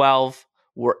Big 12.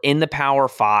 We're in the Power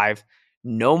 5.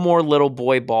 No more little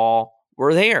boy ball.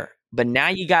 We're there. But now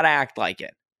you got to act like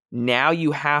it. Now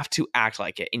you have to act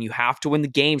like it, and you have to win the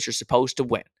games you're supposed to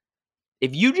win.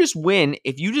 If you just win,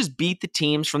 if you just beat the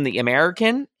teams from the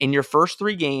American in your first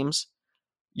 3 games,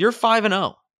 you're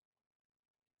 5-0.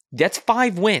 That's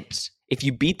 5 wins. If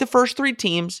you beat the first 3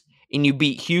 teams and you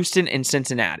beat Houston and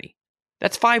Cincinnati,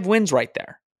 that's 5 wins right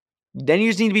there. Then you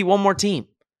just need to beat one more team.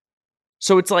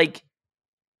 So it's like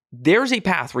there's a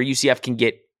path where UCF can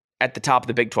get at the top of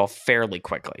the Big 12 fairly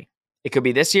quickly. It could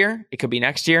be this year. It could be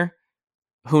next year.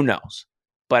 Who knows?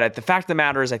 But the fact of the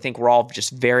matter is I think we're all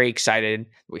just very excited.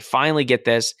 We finally get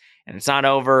this, and it's not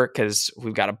over because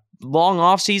we've got a long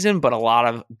off season, but a lot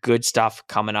of good stuff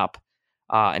coming up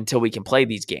until we can play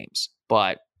these games.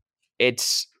 But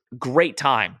it's great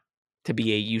time to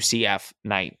be a UCF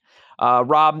night.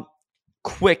 Rob,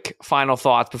 quick final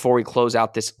thoughts before we close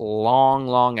out this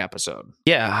long episode.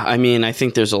 Yeah, I mean, I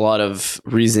think there's a lot of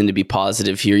reason to be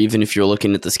positive here, even if you're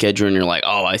looking at the schedule and you're like,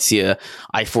 oh,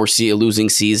 I foresee a losing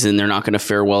season. They're not going to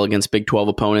fare well against Big 12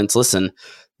 opponents. Listen,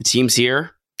 the team's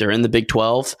here. They're in the Big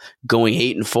 12, going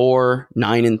 8-4,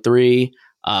 9-3.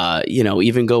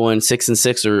 Even going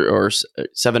 6-6 or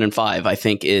 7-5, I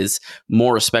think is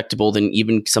more respectable than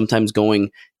even sometimes going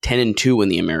 10-2 in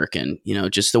the American.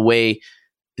 Just the way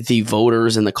the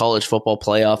voters in the college football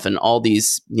playoff and all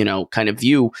these, kind of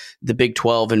view the Big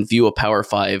 12 and view a Power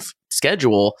 5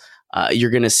 schedule,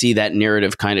 you're going to see that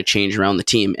narrative kind of change around the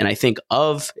team. And I think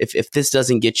if this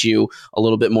doesn't get you a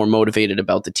little bit more motivated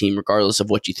about the team, regardless of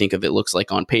what you think of it looks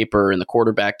like on paper and the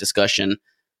quarterback discussion,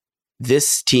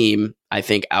 this team, I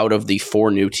think, out of the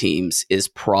 4 new teams is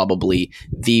probably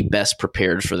the best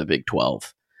prepared for the Big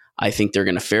 12. I think they're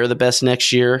going to fare the best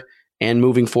next year. And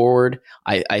moving forward,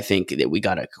 I think that we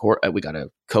got a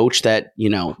coach that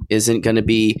isn't going to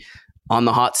be on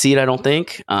the hot seat. I don't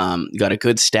think. Got a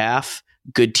good staff,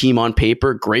 good team on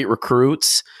paper, great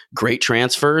recruits, great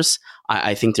transfers.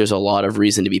 I think there's a lot of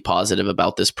reason to be positive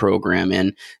about this program.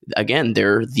 And again,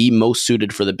 they're the most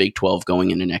suited for the Big 12 going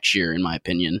into next year, in my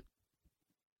opinion.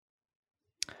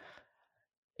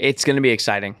 It's going to be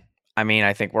exciting. I mean,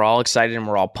 I think we're all excited and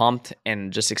we're all pumped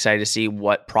and just excited to see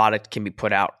what product can be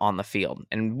put out on the field.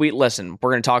 And we're going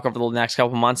to talk over the next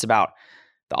couple months about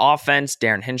the offense,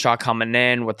 Darren Hinshaw coming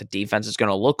in, what the defense is going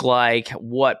to look like,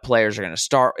 what players are going to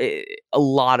start, a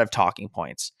lot of talking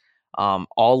points,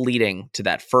 all leading to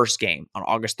that first game on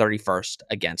August 31st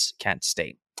against Kent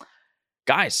State.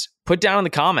 Guys, put down in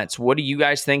the comments, what do you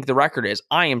guys think the record is?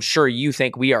 I am sure you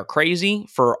think we are crazy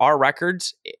for our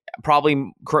records.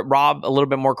 Probably Rob a little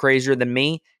bit more crazier than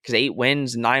me, because 8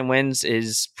 wins, 9 wins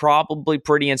is probably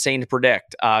pretty insane to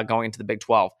predict going into the Big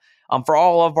 12. For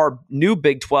all of our new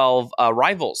Big 12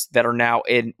 rivals that are now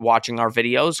watching our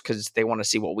videos because they want to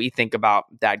see what we think about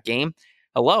that game,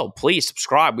 hello, please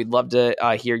subscribe. We'd love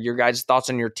to hear your guys'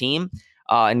 thoughts on your team.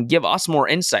 And give us more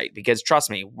insight, because trust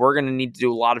me, we're going to need to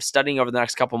do a lot of studying over the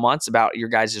next couple months about your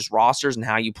guys' rosters and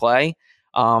how you play.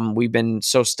 We've been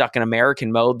so stuck in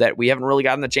American mode that we haven't really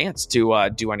gotten the chance to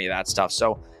do any of that stuff.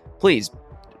 So please,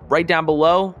 write down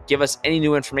below, give us any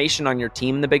new information on your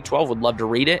team in the Big 12. Would love to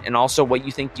read it. And also what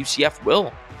you think UCF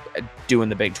will do in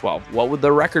the Big 12. What would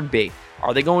the record be?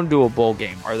 Are they going to do a bowl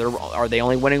game? Are they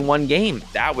only winning 1 game?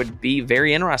 That would be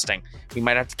very interesting. We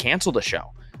might have to cancel the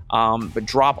show. But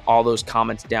drop all those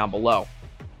comments down below.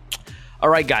 All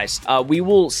right, guys, we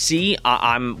will see.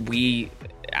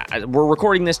 We're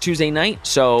recording this Tuesday night,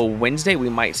 so Wednesday we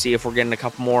might see if we're getting a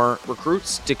couple more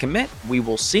recruits to commit. We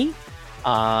will see.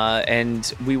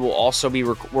 And we will also be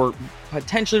we're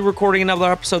potentially recording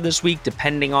another episode this week,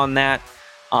 depending on that,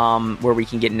 where we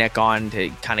can get Nick on to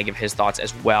kind of give his thoughts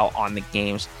as well on the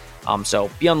games. So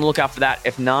be on the lookout for that.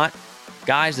 If not,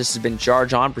 guys, this has been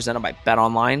Charge On, presented by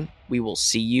BetOnline. We will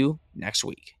see you next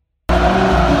week.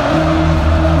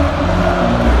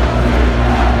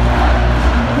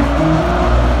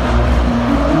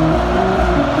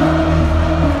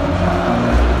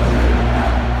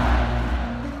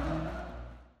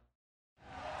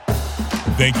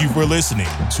 Thank you for listening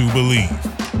to Believe.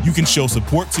 You can show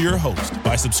support to your host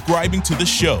by subscribing to the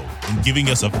show and giving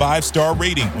us a 5-star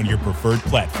rating on your preferred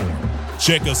platform.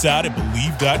 Check us out at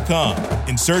Believe.com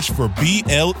and search for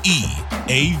BLEAV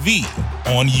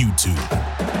on YouTube.